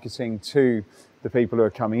marketing to the people who are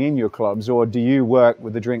coming in your clubs, or do you work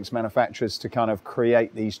with the drinks manufacturers to kind of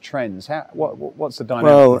create these trends? What's the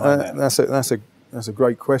dynamic behind that? That's a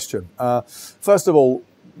great question. First of all,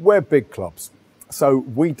 we're big clubs, so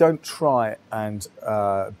we don't try and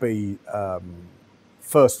be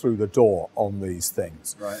first through the door on these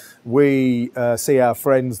things. Right. We see our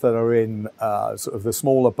friends that are in sort of the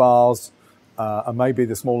smaller bars and maybe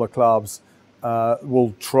the smaller clubs,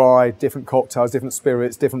 will try different cocktails, different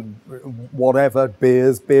spirits, different whatever,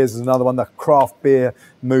 beers. Beers is another one. The craft beer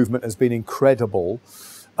movement has been incredible.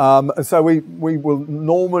 And so we will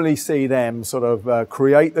normally see them sort of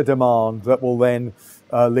create the demand that will then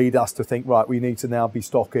lead us to think, right, we need to now be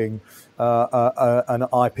stocking an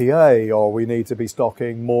IPA, or we need to be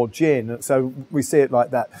stocking more gin. So we see it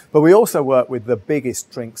like that. But we also work with the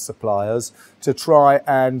biggest drink suppliers to try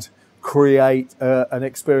and create an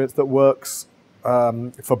experience that works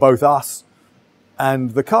for both us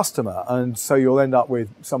and the customer. And so you'll end up with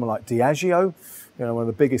someone like Diageo, one of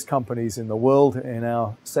the biggest companies in the world in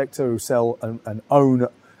our sector, who sell and own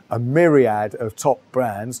a myriad of top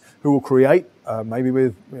brands, who will create, maybe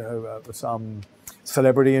with some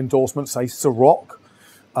celebrity endorsement, say Ciroc,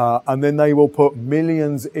 and then they will put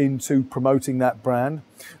millions into promoting that brand.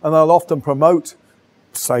 And they'll often promote,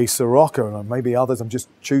 say, Ciroc, or maybe others, I'm just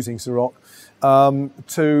choosing Ciroc,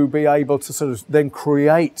 to be able to sort of then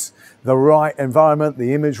create the right environment,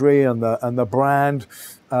 the imagery and the brand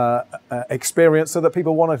experience, so that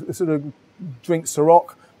people want to sort of drink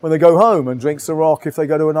Ciroc when they go home and drink Ciroc if they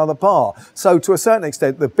go to another bar. So to a certain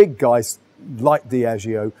extent, the big guys like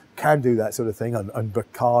Diageo can do that sort of thing, and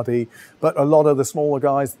Bacardi, but a lot of the smaller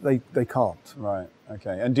guys, they can't. Right.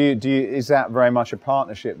 Okay. And do you is that very much a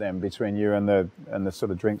partnership then between you and the sort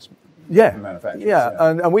of drinks manufacturers? Yeah.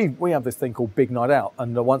 And we have this thing called Big Night Out,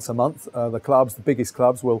 and once a month, the biggest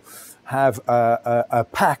clubs will have a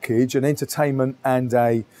package, an entertainment and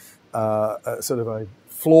a sort of a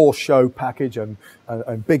floor show package, and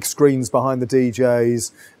big screens behind the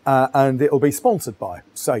DJs, and it'll be sponsored by,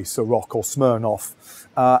 say, Ciroc or Smirnoff,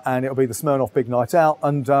 and it'll be the Smirnoff Big Night Out,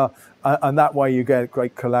 and that way you get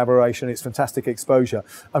great collaboration. It's fantastic exposure.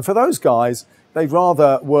 And for those guys, they'd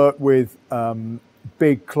rather work with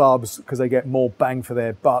big clubs because they get more bang for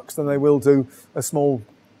their bucks than they will do a small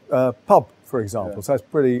pub, for example. Yeah. So it's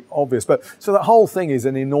pretty obvious. But so that whole thing is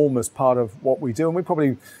an enormous part of what we do, and we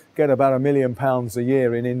probably get about £1 million a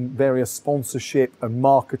year in various sponsorship and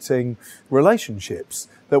marketing relationships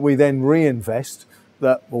that we then reinvest,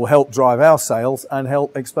 that will help drive our sales and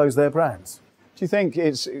help expose their brands. Do you think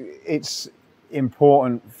it's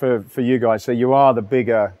important for you guys? So you are the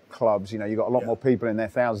bigger clubs, you've got a lot more people in there,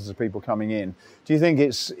 thousands of people coming in. Do you think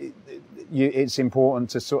it's important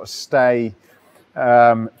to sort of stay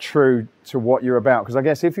true to what you're about? Because I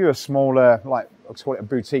guess if you're a smaller, like, let's call it a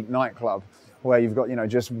boutique nightclub, where you've got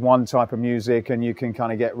just one type of music and you can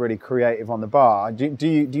kind of get really creative on the bar, do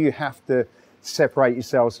you have to separate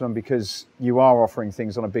yourselves from them because you are offering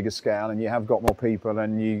things on a bigger scale and you have got more people,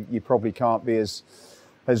 and you probably can't be as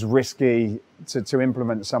risky to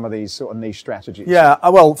implement some of these sort of niche strategies? Yeah,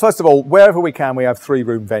 well, first of all, wherever we can, we have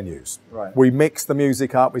 3-room venues. Right. We mix the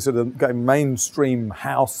music up. We sort of get mainstream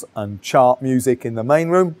house and chart music in the main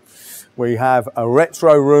room. We have a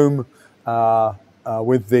retro room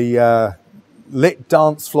with the lit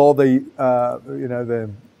dance floor,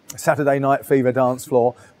 the Saturday Night Fever dance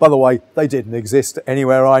floor. By the way, they didn't exist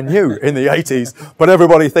anywhere I knew in the 80s, but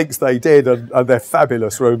everybody thinks they did, and they're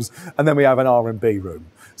fabulous rooms. And then we have an R&B room.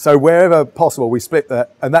 So wherever possible, we split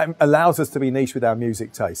that, and that allows us to be niche with our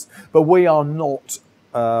music taste. But we are not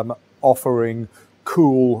offering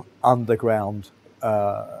cool underground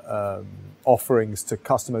offerings to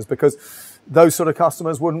customers, because those sort of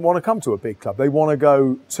customers wouldn't want to come to a big club. They want to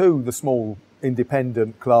go to the small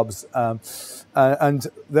independent clubs, and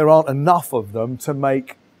there aren't enough of them to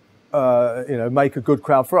make a good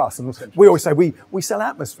crowd for us. And we always say we sell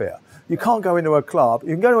atmosphere. You can't go into a club. You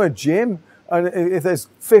can go to a gym, and if there's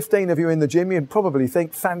 15 of you in the gym, you'd probably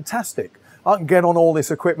think, fantastic, I can get on all this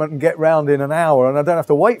equipment and get round in an hour, and I don't have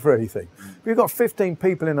to wait for anything. If you've got 15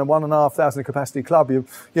 people in a 1,500 capacity club,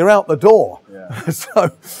 you're out the door. Yeah.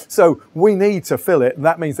 So we need to fill it, and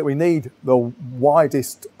that means that we need the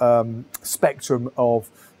widest spectrum of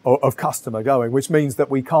customer going, which means that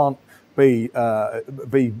we can't be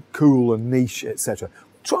cool and niche, etc.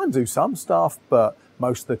 Try and do some stuff, but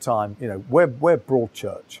most of the time, we're broad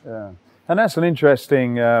church. Yeah, and that's an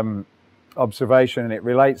interesting observation, and it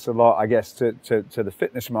relates a lot, I guess, to the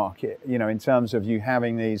fitness market, in terms of you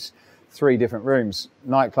having these 3 different rooms.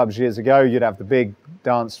 Nightclubs years ago, you'd have the big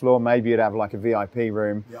dance floor, maybe you'd have like a VIP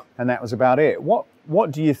room, yep, and that was about it. What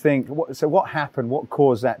do you think, what happened, what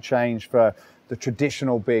caused that change for the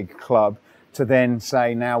traditional big club to then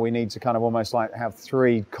say, now we need to kind of almost like have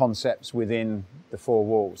 3 concepts within the 4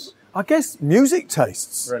 walls? I guess music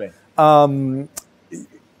tastes. Really?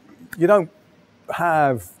 You don't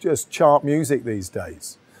have just chart music these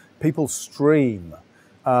days. People stream,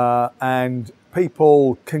 and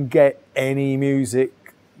people can get any music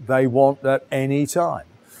they want at any time.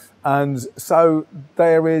 And so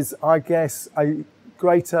there is, I guess, a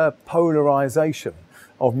greater polarisation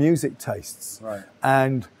of music tastes. Right.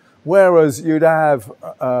 And whereas you'd have,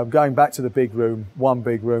 going back to the big room, one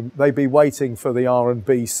big room, they'd be waiting for the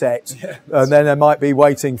R&B set, and then they might be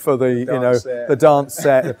waiting for the the dance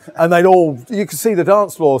set, and you could see the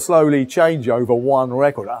dance floor slowly change over one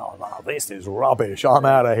record. Oh, no, this is rubbish. I'm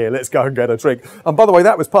out of here. Let's go and get a drink. And by the way,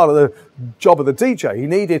 that was part of the job of the DJ. He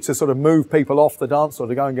needed to sort of move people off the dance floor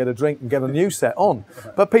to go and get a drink and get a new set on.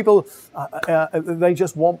 But people, they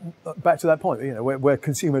just want, back to that point, we're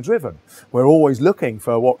consumer driven. We're always looking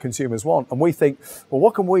for what consumers want, and we think, well,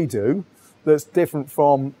 what can we do that's different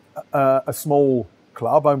from a small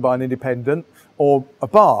club owned by an independent or a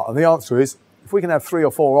bar? And the answer is, if we can have 3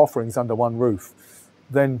 or 4 offerings under one roof,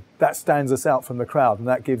 then that stands us out from the crowd, and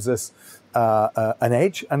that gives us an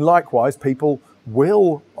edge. And likewise, people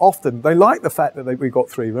will often, they like the fact that we've got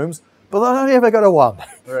 3 rooms, but they only ever go to one.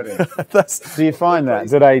 Really? Do you find that?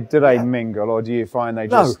 Do they mingle, or do you find they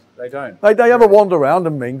just... No. They don't. They have a wander around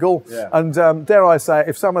and mingle. Yeah. And dare I say,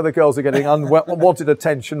 if some of the girls are getting unwanted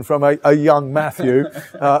attention from a young Matthew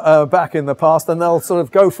back in the past, then they'll sort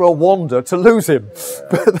of go for a wander to lose him.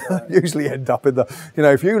 But they usually end up in the,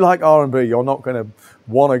 if you like R&B, you're not going to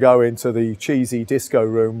want to go into the cheesy disco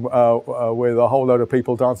room with a whole load of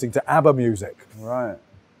people dancing to ABBA music. Right.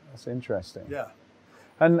 That's interesting. Yeah.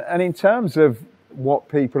 And in terms of what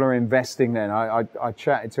people are investing then, I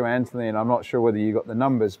chatted to Anthony, and I'm not sure whether you got the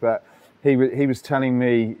numbers, but he was telling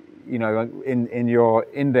me, in your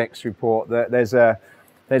index report that there's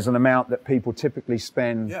an amount that people typically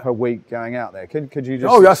spend per week going out there. Could you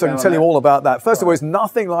just... Oh yes, I can tell you all about that. First of all, it's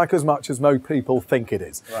nothing like as much as most people think it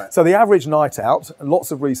is. Right. So the average night out,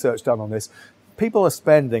 lots of research done on this, people are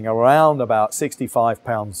spending around about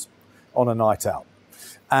 £65 on a night out.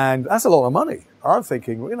 And that's a lot of money. I'm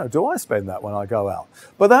thinking, do I spend that when I go out?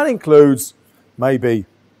 But that includes maybe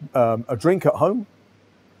a drink at home,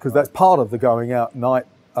 because that's part of the going out night,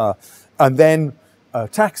 and then a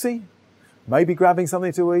taxi, maybe grabbing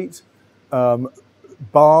something to eat,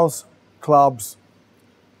 bars, clubs,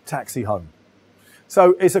 taxi home.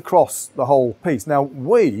 So it's across the whole piece. Now,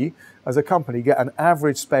 we, as a company, get an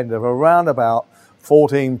average spend of around about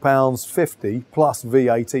 £14.50 plus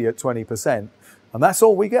VAT at 20%, and that's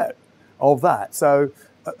all we get of that. So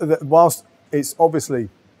whilst it's obviously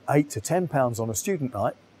 £8 to £10 on a student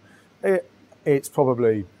night, it's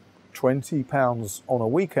probably £20 on a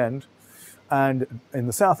weekend. And in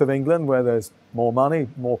the south of England, where there's more money,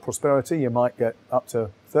 more prosperity, you might get up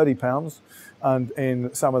to £30. And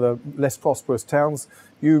in some of the less prosperous towns,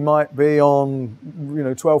 you might be on,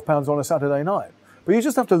 £12 on a Saturday night. But you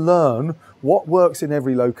just have to learn what works in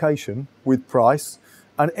every location with price.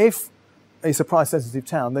 And if it's a price-sensitive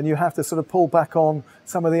town, then you have to sort of pull back on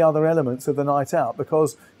some of the other elements of the night out,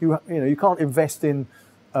 because you can't invest in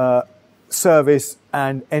service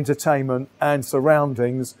and entertainment and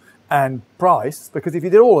surroundings and price, because if you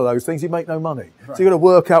did all of those things, you make no money. Right. So you've got to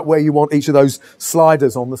work out where you want each of those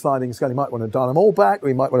sliders on the sliding scale. You might want to dial them all back, or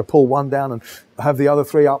you might want to pull one down and have the other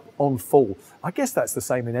 3 up on full. I guess that's the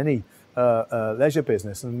same in any leisure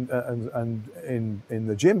business, and in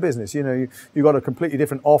the gym business, you've got a completely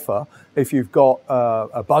different offer if you've got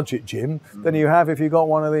a budget gym than you have if you've got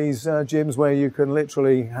one of these gyms where you can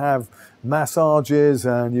literally have massages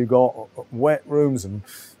and you've got wet rooms and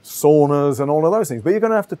saunas and all of those things, but you're going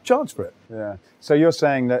to have to charge for it. Yeah. So you're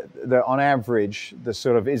saying that on average, the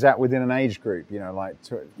sort of, is that within an age group?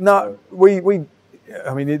 No,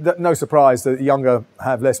 I mean, no surprise that the younger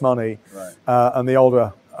have less money, right, and the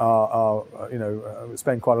older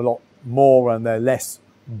spend quite a lot more, and they're less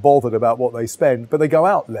bothered about what they spend, but they go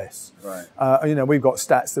out less. Right. We've got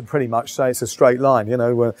stats that pretty much say it's a straight line.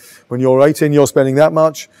 When you're 18, you're spending that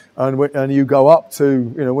much, and you go up to,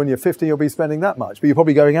 when you're 50, you'll be spending that much, but you're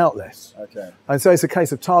probably going out less. Okay. And so it's a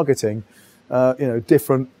case of targeting,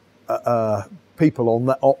 different people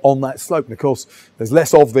on that slope. And of course, there's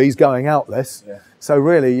less of these going out less. Yeah. So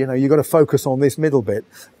really, you've got to focus on this middle bit,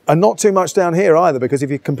 and not too much down here either, because if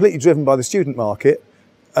you're completely driven by the student market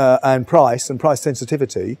and price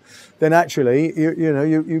sensitivity, then actually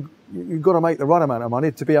you've got to make the right amount of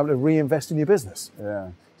money to be able to reinvest in your business. Yeah.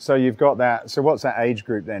 So you've got that. So what's that age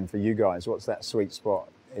group then for you guys? What's that sweet spot?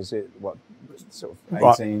 Is it what, sort of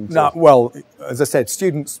 18? Right. No, well, as I said,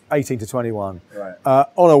 students 18 to 21. Right.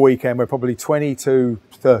 On a weekend, we're probably 20 to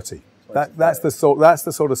 30. That's the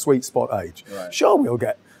sort of sweet spot age. Right. Sure, we'll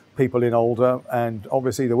get people in older, and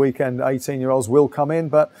obviously the weekend 18-year-olds will come in,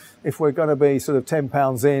 but if we're going to be sort of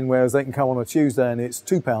 £10 in, whereas they can come on a Tuesday and it's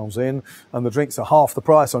 £2 in, and the drinks are half the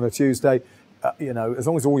price on a Tuesday, as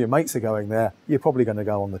long as all your mates are going there, you're probably going to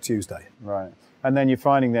go on the Tuesday. Right. And then you're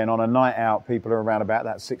finding then on a night out, people are around about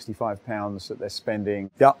that £65 that they're spending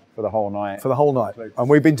for the whole night. For the whole night. And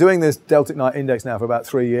we've been doing this Deltic Night Index now for about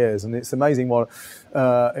 3 years, and it's amazing what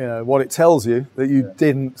what it tells you that you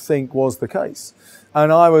didn't think was the case.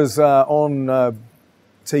 And I was on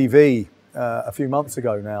TV a few months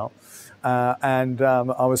ago now, and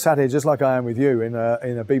I was sat here just like I am with you in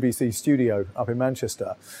a BBC studio up in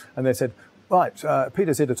Manchester, and they said, right,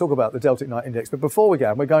 Peter's here to talk about the Deltic Night Index, but before we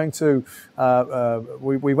go, we're going to,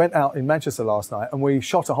 we went out in Manchester last night and we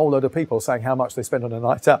shot a whole load of people saying how much they spent on a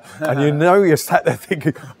night out. And you know, you're sat there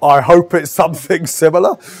thinking, I hope it's something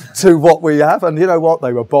similar to what we have. And you know what?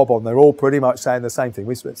 They were bob on. They're all pretty much saying the same thing.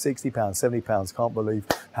 We spent £60, £70. Can't believe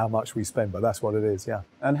how much we spend, but that's what it is, yeah.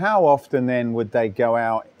 And how often then would they go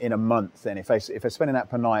out in a month then? If they're spending that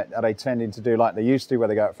per night, are they tending to do like they used to, where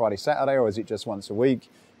they go out Friday, Saturday, or is it just once a week?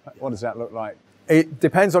 What does that look like? It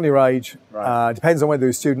depends on your age. Right. Depends on whether you're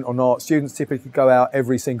a student or not. Students typically go out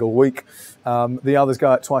every single week. The others go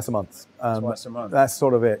out twice a month. Twice a month. That's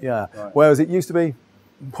sort of it, yeah. Right. Whereas it used to be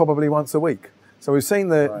probably once a week. So we've seen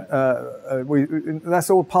that that's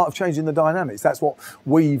all part of changing the dynamics. That's what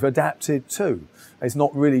we've adapted to. It's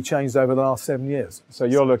not really changed over the last 7 years. So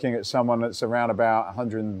you're looking at someone that's around about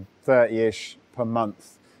 130-ish per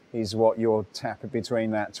month is what you're tapping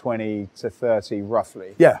between that 20 to 30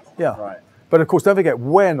 roughly. Yeah. Right. But of course, don't forget,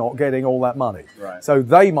 we're not getting all that money. Right. So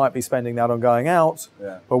they might be spending that on going out,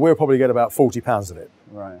 but we'll probably get about £40 of it.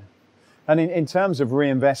 Right. And in terms of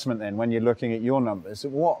reinvestment then, when you're looking at your numbers,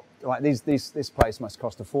 this place must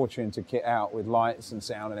cost a fortune to kit out with lights and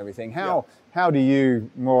sound and everything. How do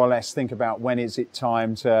you more or less think about when is it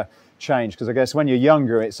time to change? Because I guess when you're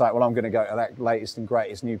younger, it's like, well, I'm going to go to that latest and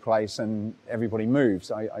greatest new place and everybody moves.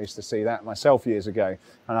 I used to see that myself years ago,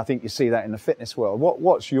 and I think you see that in the fitness world.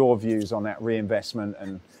 What's your views on that reinvestment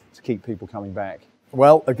and to keep people coming back?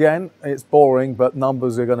 Well, again, it's boring, but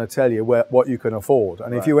numbers are going to tell you what you can afford.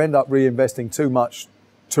 And if you end up reinvesting too much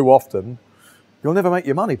too often, you'll never make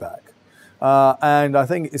your money back. And I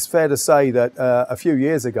think it's fair to say that a few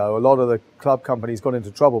years ago, a lot of the club companies got into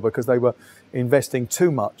trouble because they were investing too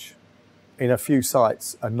much in a few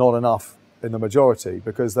sites and not enough in the majority,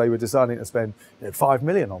 because they were deciding to spend $5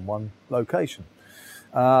 million on one location.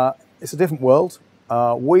 It's a different world.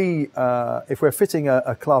 If we're fitting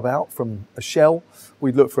a club out from a shell,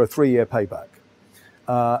 we'd look for a 3-year payback.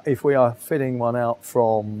 If we are fitting one out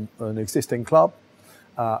from an existing club,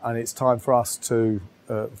 and it's time for us to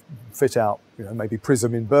fit out, maybe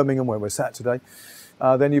Prism in Birmingham, where we're sat today,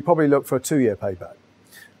 then you probably look for a 2-year payback.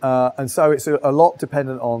 And so it's a lot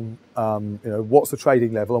dependent on, what's the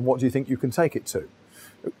trading level and what do you think you can take it to.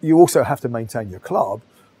 You also have to maintain your club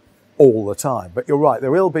all the time. But you're right, there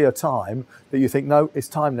will be a time that you think, no, it's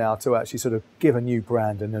time now to actually sort of give a new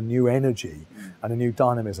brand and a new energy and a new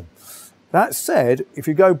dynamism. That said, if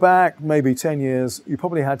you go back maybe 10 years, you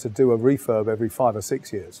probably had to do a refurb every 5 or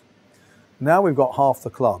 6 years. Now we've got half the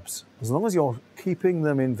clubs. As long as you're keeping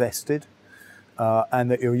them invested, and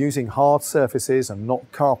that you're using hard surfaces and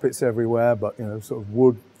not carpets everywhere, but sort of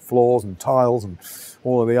wood floors and tiles and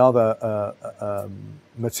all of the other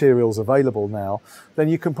materials available now, then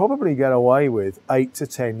you can probably get away with 8 to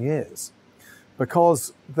 10 years,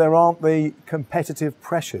 because there aren't the competitive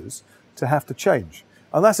pressures to have to change.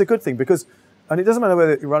 And that's a good thing, because, and it doesn't matter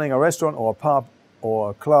whether you're running a restaurant or a pub or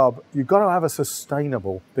a club, you've got to have a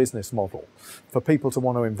sustainable business model for people to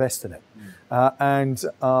want to invest in it.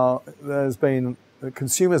 There's been,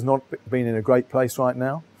 consumers not been in a great place right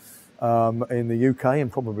now in the UK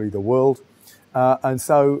and probably the world. And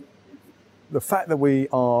so the fact that we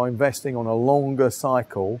are investing on a longer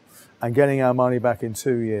cycle and getting our money back in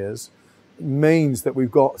 2 years means that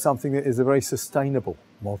we've got something that is a very sustainable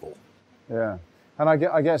model. Yeah. And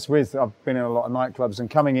I guess I've been in a lot of nightclubs, and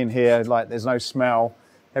coming in here, like, there's no smell,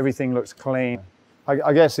 everything looks clean.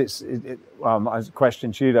 I guess a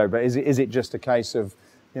question to you though, but is it just a case of,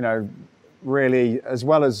 really, as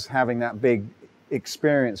well as having that big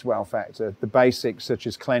experience wow factor, the basics such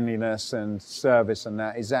as cleanliness and service and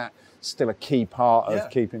that, is that still a key part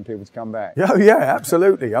of keeping people to come back? Yeah,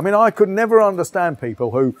 absolutely. I mean, I could never understand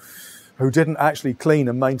people who didn't actually clean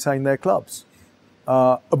and maintain their clubs.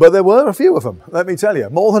 But there were a few of them, let me tell you,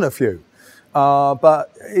 more than a few.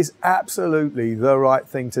 But it's absolutely the right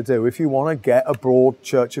thing to do if you want to get a broad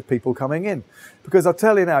church of people coming in. Because I'll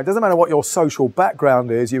tell you now, it doesn't matter what your social background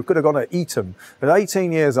is. You could have gone to Eton. At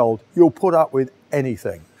 18 years old, you'll put up with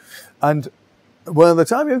anything. And by the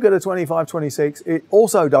time you get to 25, 26, it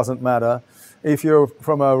also doesn't matter if you're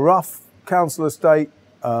from a rough council estate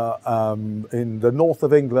in the north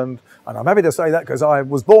of England, and I'm happy to say that because I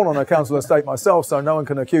was born on a council estate myself, so no one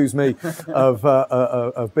can accuse me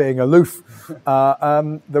of being aloof.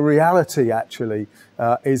 The reality actually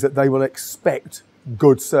is that they will expect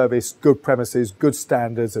good service, good premises, good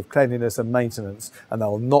standards of cleanliness and maintenance, and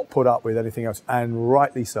they'll not put up with anything else, and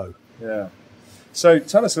rightly so. Yeah. So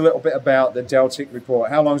tell us a little bit about the Deltic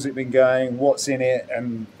report. How long has it been going? What's in it?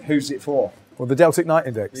 And who's it for? Well, the Deltic Night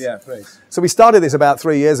Index. Yeah, please. So we started this about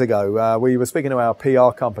 3 years ago. We were speaking to our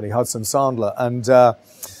PR company, Hudson Sandler, and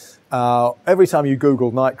every time you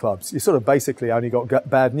Googled nightclubs, you sort of basically only got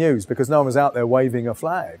bad news because no one was out there waving a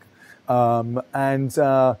flag.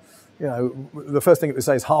 You know, the first thing it would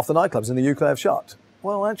say is half the nightclubs in the UK have shut.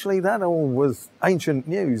 Well, actually, that all was ancient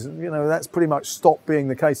news. You know, that's pretty much stopped being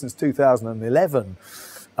the case since 2011.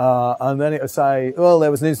 And then it would say, well, there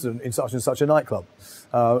was an incident in such and such a nightclub.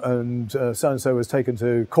 And so-and-so was taken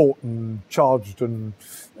to court and charged and,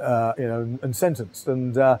 you know, and sentenced.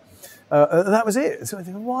 And that was it. So I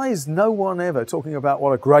think, why is no one ever talking about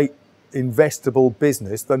what a great investable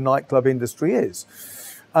business the nightclub industry is?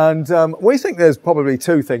 And we think there's probably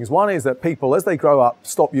two things. One is that people, as they grow up,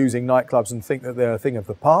 stop using nightclubs and think that they're a thing of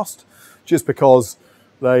the past just because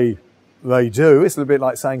they do. It's a little bit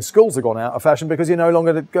like saying schools have gone out of fashion because you no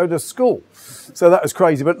longer go to school. So that was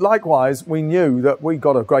crazy. But likewise, we knew that we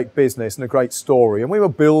got a great business and a great story, and we were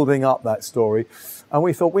building up that story. And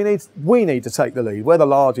we thought we need to take the lead. We're the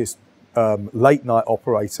largest late night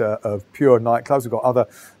operator of pure nightclubs. We've got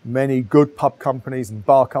many good pub companies and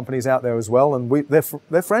bar companies out there as well, and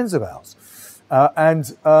they're friends of ours.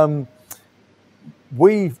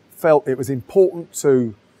 We felt it was important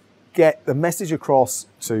to get the message across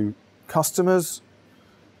to customers,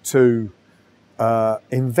 to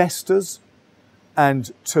investors,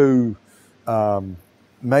 and to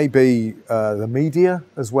maybe the media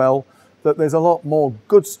as well, that there's a lot more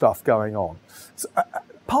good stuff going on. So,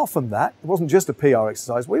 apart from that, it wasn't just a PR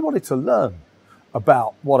exercise. We wanted to learn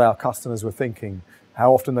about what our customers were thinking,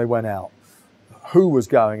 how often they went out, who was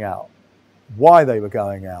going out, why they were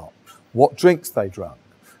going out, what drinks they drank.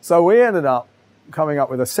 So we ended up coming up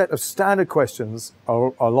with a set of standard questions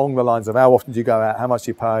along the lines of how often do you go out, how much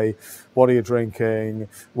do you pay, what are you drinking,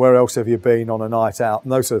 where else have you been on a night out,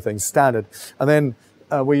 and those sort of things, standard. And then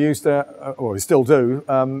we used, or we still do,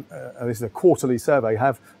 this is a quarterly survey,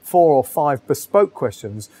 have 4 or 5 bespoke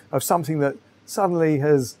questions of something that suddenly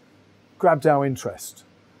has grabbed our interest.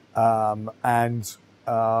 And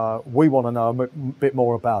we want to know a bit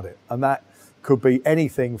more about it. And that could be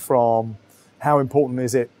anything from how important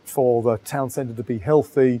is it for the town centre to be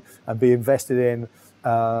healthy and be invested in,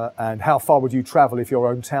 and how far would you travel if your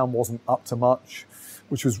own town wasn't up to much,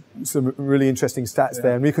 which was some really interesting stats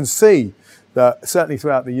there. And we can see that certainly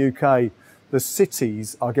throughout the UK, the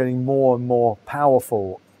cities are getting more and more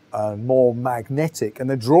powerful and more magnetic, and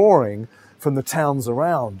they're drawing from the towns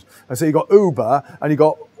around. And so you've got Uber and you've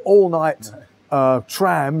got all-night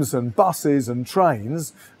trams and buses and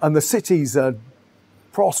trains, and the cities are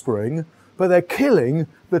prospering, but they're killing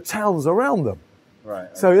the towns around them. Right.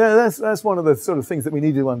 Okay. So yeah, that's one of the sort of things that we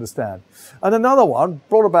need to understand. And another one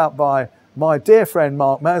brought about by my dear friend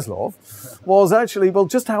Mark Maslov was actually, well,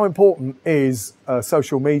 just how important is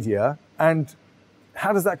social media, and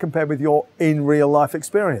how does that compare with your in real life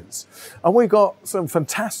experience? And we got some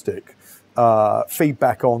fantastic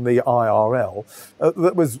feedback on the IRL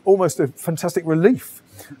that was almost a fantastic relief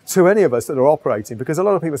to any of us that are operating, because a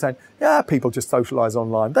lot of people are saying, yeah, people just socialise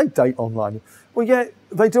online, they date online. Well, yeah,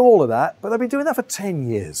 they do all of that, but they've been doing that for 10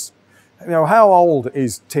 years. You know, how old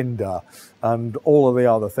is Tinder and all of the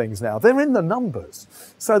other things now? They're in the numbers.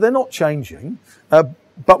 So they're not changing.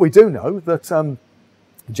 But we do know that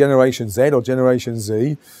Generation Z or Generation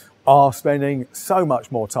Z are spending so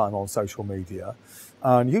much more time on social media.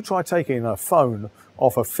 And you try taking a phone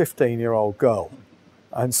off a 15-year-old girl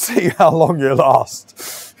and see how long you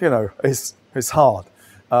last. You know, it's hard.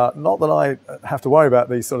 Not that I have to worry about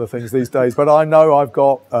these sort of things these days, but I know I've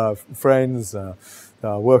got friends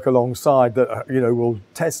work alongside that, you know, will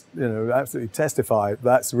absolutely testify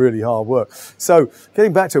that's really hard work. So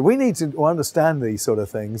getting back to it, we need to understand these sort of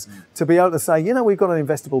things to be able to say, you know, we've got an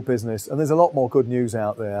investable business and there's a lot more good news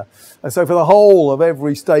out there. And so for the whole of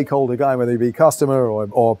every stakeholder going, whether it be customer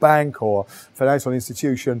or bank or financial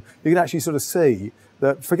institution, you can actually sort of see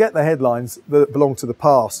that, forget the headlines that belong to the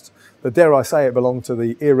past, that, dare I say it, belong to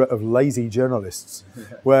the era of lazy journalists,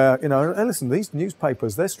 where, you know, and listen, these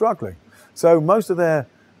newspapers, they're struggling. So most of their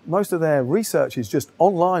research is just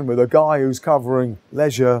online with a guy who's covering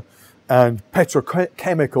leisure and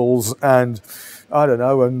petrochemicals and I don't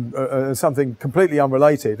know, and something completely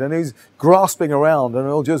unrelated. And he's grasping around and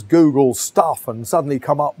he'll just Google stuff and suddenly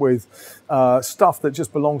come up with stuff that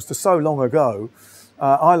just belongs to so long ago.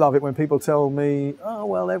 I love it when people tell me, oh,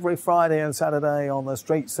 well, every Friday and Saturday on the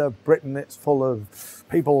streets of Britain, it's full of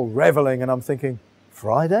people reveling. And I'm thinking,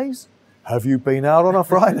 Fridays? Have you been out on a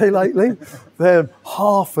Friday lately? They're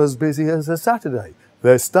half as busy as a Saturday.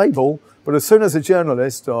 They're stable, but as soon as a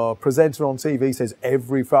journalist or presenter on TV says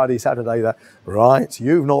every Friday, Saturday, that, right,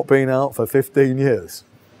 you've not been out for 15 years.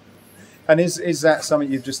 And is that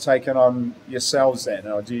something you've just taken on yourselves then,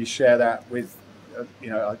 or do you share that with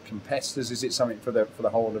competitors? Is it something for the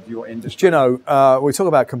whole of your industry? Do you know, we talk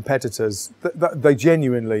about competitors. They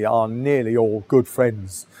genuinely are nearly all good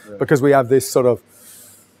friends, really? Because we have this sort of,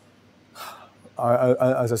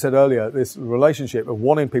 as I said earlier, this relationship of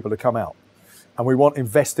wanting people to come out, and we want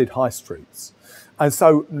invested high streets. And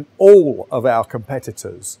so all of our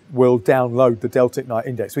competitors will download the Deltic Night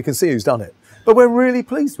Index. We can see who's done it, but we're really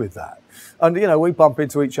pleased with that. And, you know, we bump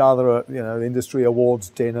into each other at, you know, industry awards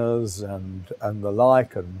dinners and the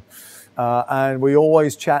like. And we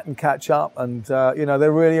always chat and catch up. And, you know,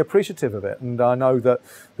 they're really appreciative of it. And I know that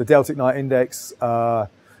the Deltic Night Index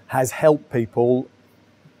has helped people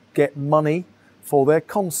get money for their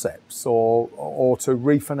concepts or to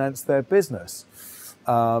refinance their business.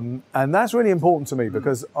 And that's really important to me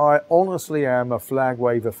because I honestly am a flag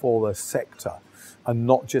waver for the sector and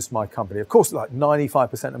not just my company. Of course, like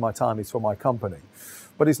 95% of my time is for my company,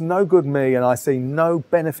 but it's no good me, and I see no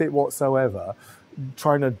benefit whatsoever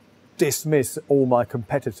trying to dismiss all my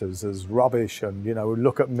competitors as rubbish and, you know,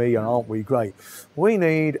 look at me and aren't we great. We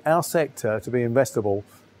need our sector to be investable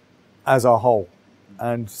as a whole,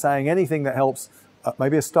 and saying anything that helps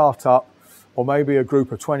maybe a startup or maybe a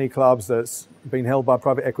group of 20 clubs that's been held by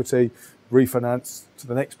private equity, refinance to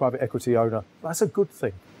the next private equity owner, that's a good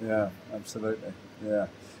thing. Yeah, absolutely. Yeah.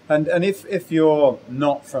 And if you're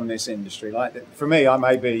not from this industry, like for me, I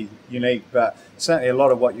may be unique, but certainly a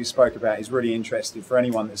lot of what you spoke about is really interesting for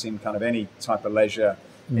anyone that's in kind of any type of leisure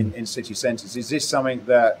in city centres. Is this something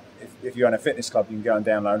that if you're in a fitness club, you can go and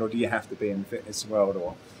download, or do you have to be in the fitness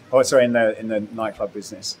world or sorry, in the nightclub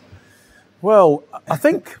business? Well, I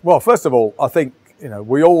think, well, first of all, I think, you know,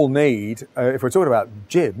 we all need, if we're talking about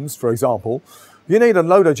gyms, for example, you need a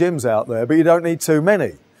load of gyms out there, but you don't need too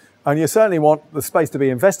many. And you certainly want the space to be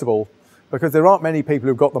investable, because there aren't many people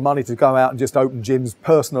who've got the money to go out and just open gyms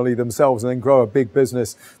personally themselves and then grow a big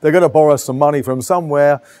business. They're going to borrow some money from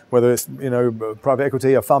somewhere, whether it's, you know, private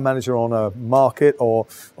equity, a fund manager on a market, or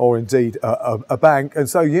indeed a bank. And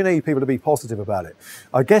so you need people to be positive about it.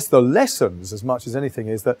 I guess the lessons, as much as anything,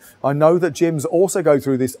 is that I know that gyms also go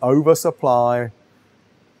through this oversupply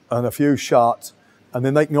and a few shut, and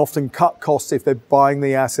then they can often cut costs if they're buying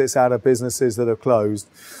the assets out of businesses that have closed.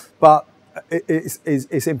 But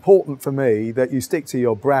it's important for me that you stick to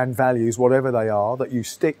your brand values, whatever they are, that you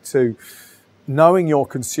stick to knowing your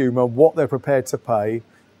consumer, what they're prepared to pay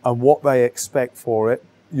and what they expect for it.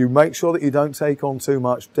 You make sure that you don't take on too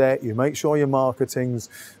much debt. You make sure your marketing's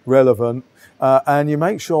relevant. And you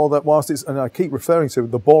make sure that whilst it's, and I keep referring to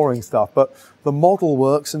the boring stuff, but the model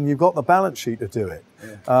works and you've got the balance sheet to do it.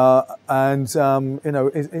 Yeah. You know,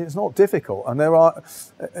 it's not difficult. And there are,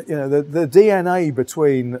 you know, the DNA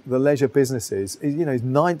between the leisure businesses is, you know, is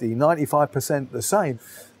 95% the same.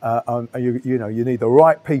 You know, you need the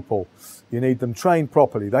right people. You need them trained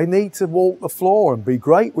properly. They need to walk the floor and be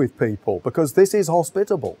great with people, because this is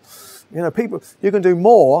hospitable. You know, people, you can do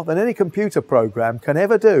more than any computer program can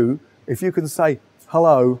ever do if you can say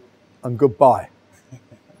hello and goodbye.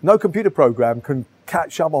 No computer program can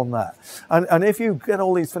catch up on that. And if you get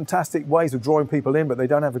all these fantastic ways of drawing people in, but they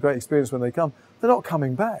don't have a great experience when they come, they're not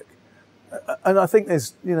coming back. And I think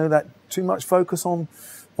there's, you know, that too much focus on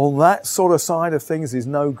that sort of side of things is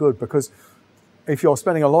no good, because if you're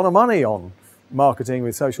spending a lot of money on marketing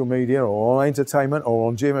with social media or on entertainment or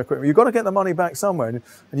on gym equipment, you've got to get the money back somewhere,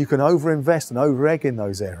 and you can over-invest and over-egg in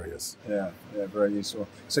those areas. Yeah, very useful.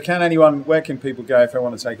 So where can people go if they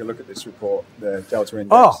want to take a look at this report, the Delta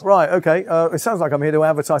Index? Oh, right, okay. It sounds like I'm here to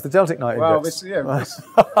advertise the Deltic Night Index.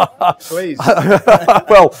 Please.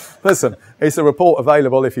 Well, listen, it's a report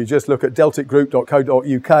available if you just look at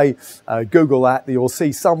delticgroup.co.uk, Google that, you'll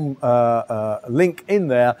see some link in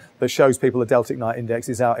there that shows people the Deltic Night Index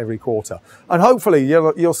is out every quarter. And hopefully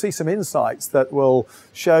you'll see some insights that will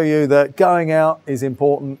show you that going out is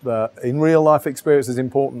important, that in real life experience is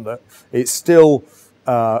important, that it's still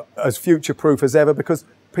as future-proof as ever, because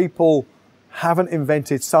people haven't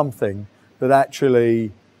invented something that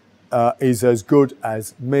actually is as good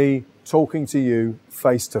as me talking to you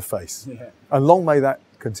face to face. And long may that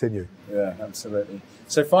continue. Yeah, absolutely.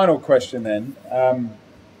 So final question then.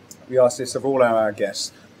 We ask this of all our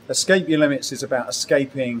guests. Escape Your Limits is about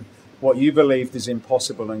escaping what you believed is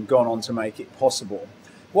impossible and gone on to make it possible.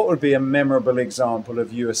 What would be a memorable example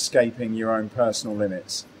of you escaping your own personal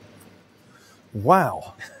limits?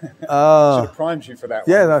 Wow. Should have primed you for that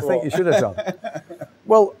one. Yeah, I think you should have done.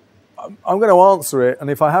 Well, I'm going to answer it, and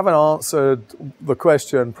if I haven't answered the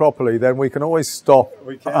question properly, then we can always stop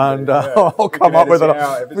and I'll come up with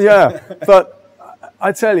it. Yeah, but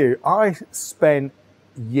I tell you, I spent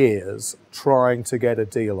years trying to get a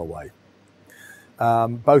deal away,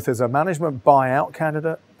 both as a management buyout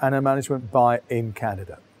candidate and a management buy-in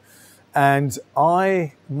candidate. And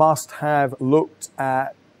I must have looked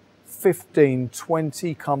at 15,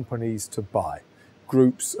 20 companies to buy,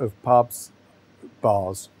 groups of pubs,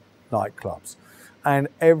 bars, nightclubs. And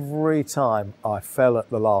every time I fell at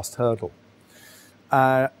the last hurdle.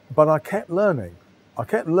 But I kept learning. I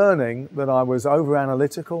kept learning that I was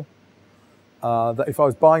over-analytical, that if I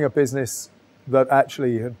was buying a business that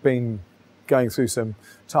actually had been going through some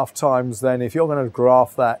tough times, then if you're going to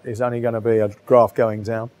graph that, it's only going to be a graph going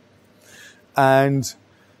down. And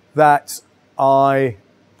that I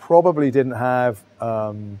probably didn't have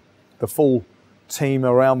the full team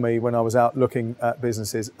around me when I was out looking at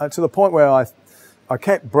businesses, to the point where I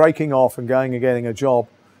kept breaking off and going and getting a job.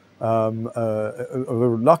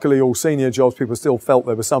 Luckily, all senior jobs, people still felt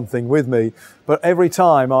there was something with me. But every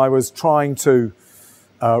time I was trying to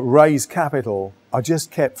raise capital, I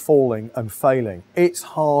just kept falling and failing. It's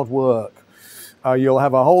hard work. You'll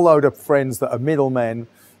have a whole load of friends that are middlemen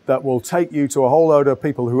that will take you to a whole load of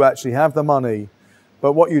people who actually have the money.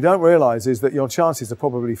 But what you don't realize is that your chances are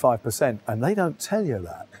probably 5%, and they don't tell you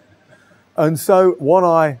that. And so what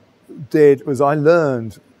I did was I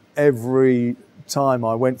learned every time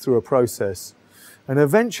I went through a process. And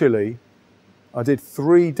eventually, I did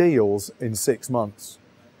 3 deals in 6 months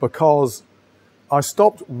because I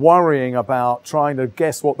stopped worrying about trying to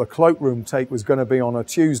guess what the cloakroom take was going to be on a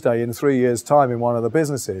Tuesday in 3 years' time in one of the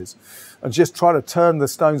businesses, and just try to turn the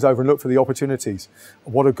stones over and look for the opportunities,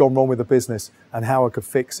 what had gone wrong with the business and how I could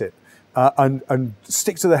fix it, and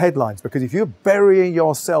stick to the headlines. Because if you're burying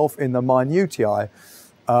yourself in the minutiae,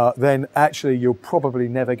 then actually you'll probably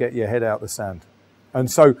never get your head out the sand.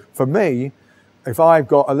 And so for me, if I've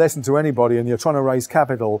got a lesson to anybody and you're trying to raise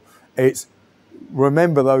capital, it's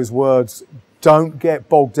remember those words. Don't get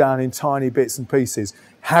bogged down in tiny bits and pieces.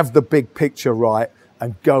 Have the big picture right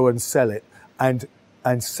and go and sell it, and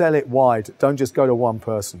sell it wide. Don't just go to one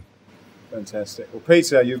person. Fantastic. Well,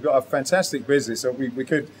 Peter, you've got a fantastic business. So we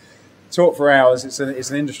could talk for hours. It's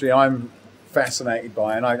an industry I'm fascinated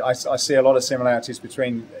by, and I see a lot of similarities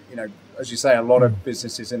between, as you say, a lot of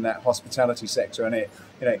businesses in that hospitality sector, and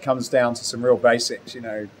it comes down to some real basics.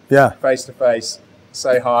 Face to face,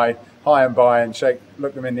 say hi and bye, and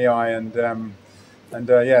look them in the eye, and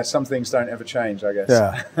some things don't ever change, I guess.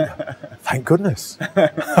 Yeah. Thank goodness.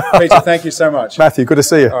 Peter, thank you so much. Matthew, good to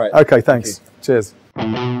see you. All right. Okay, thanks. Cheers.